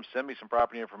 p.m. Send me some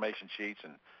property information sheets,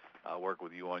 and I'll work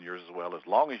with you on yours as well, as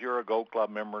long as you're a Gold Club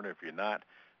member, and if you're not,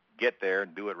 get there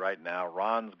and do it right now,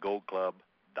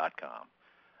 ronsgoldclub.com.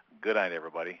 Good night,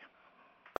 everybody.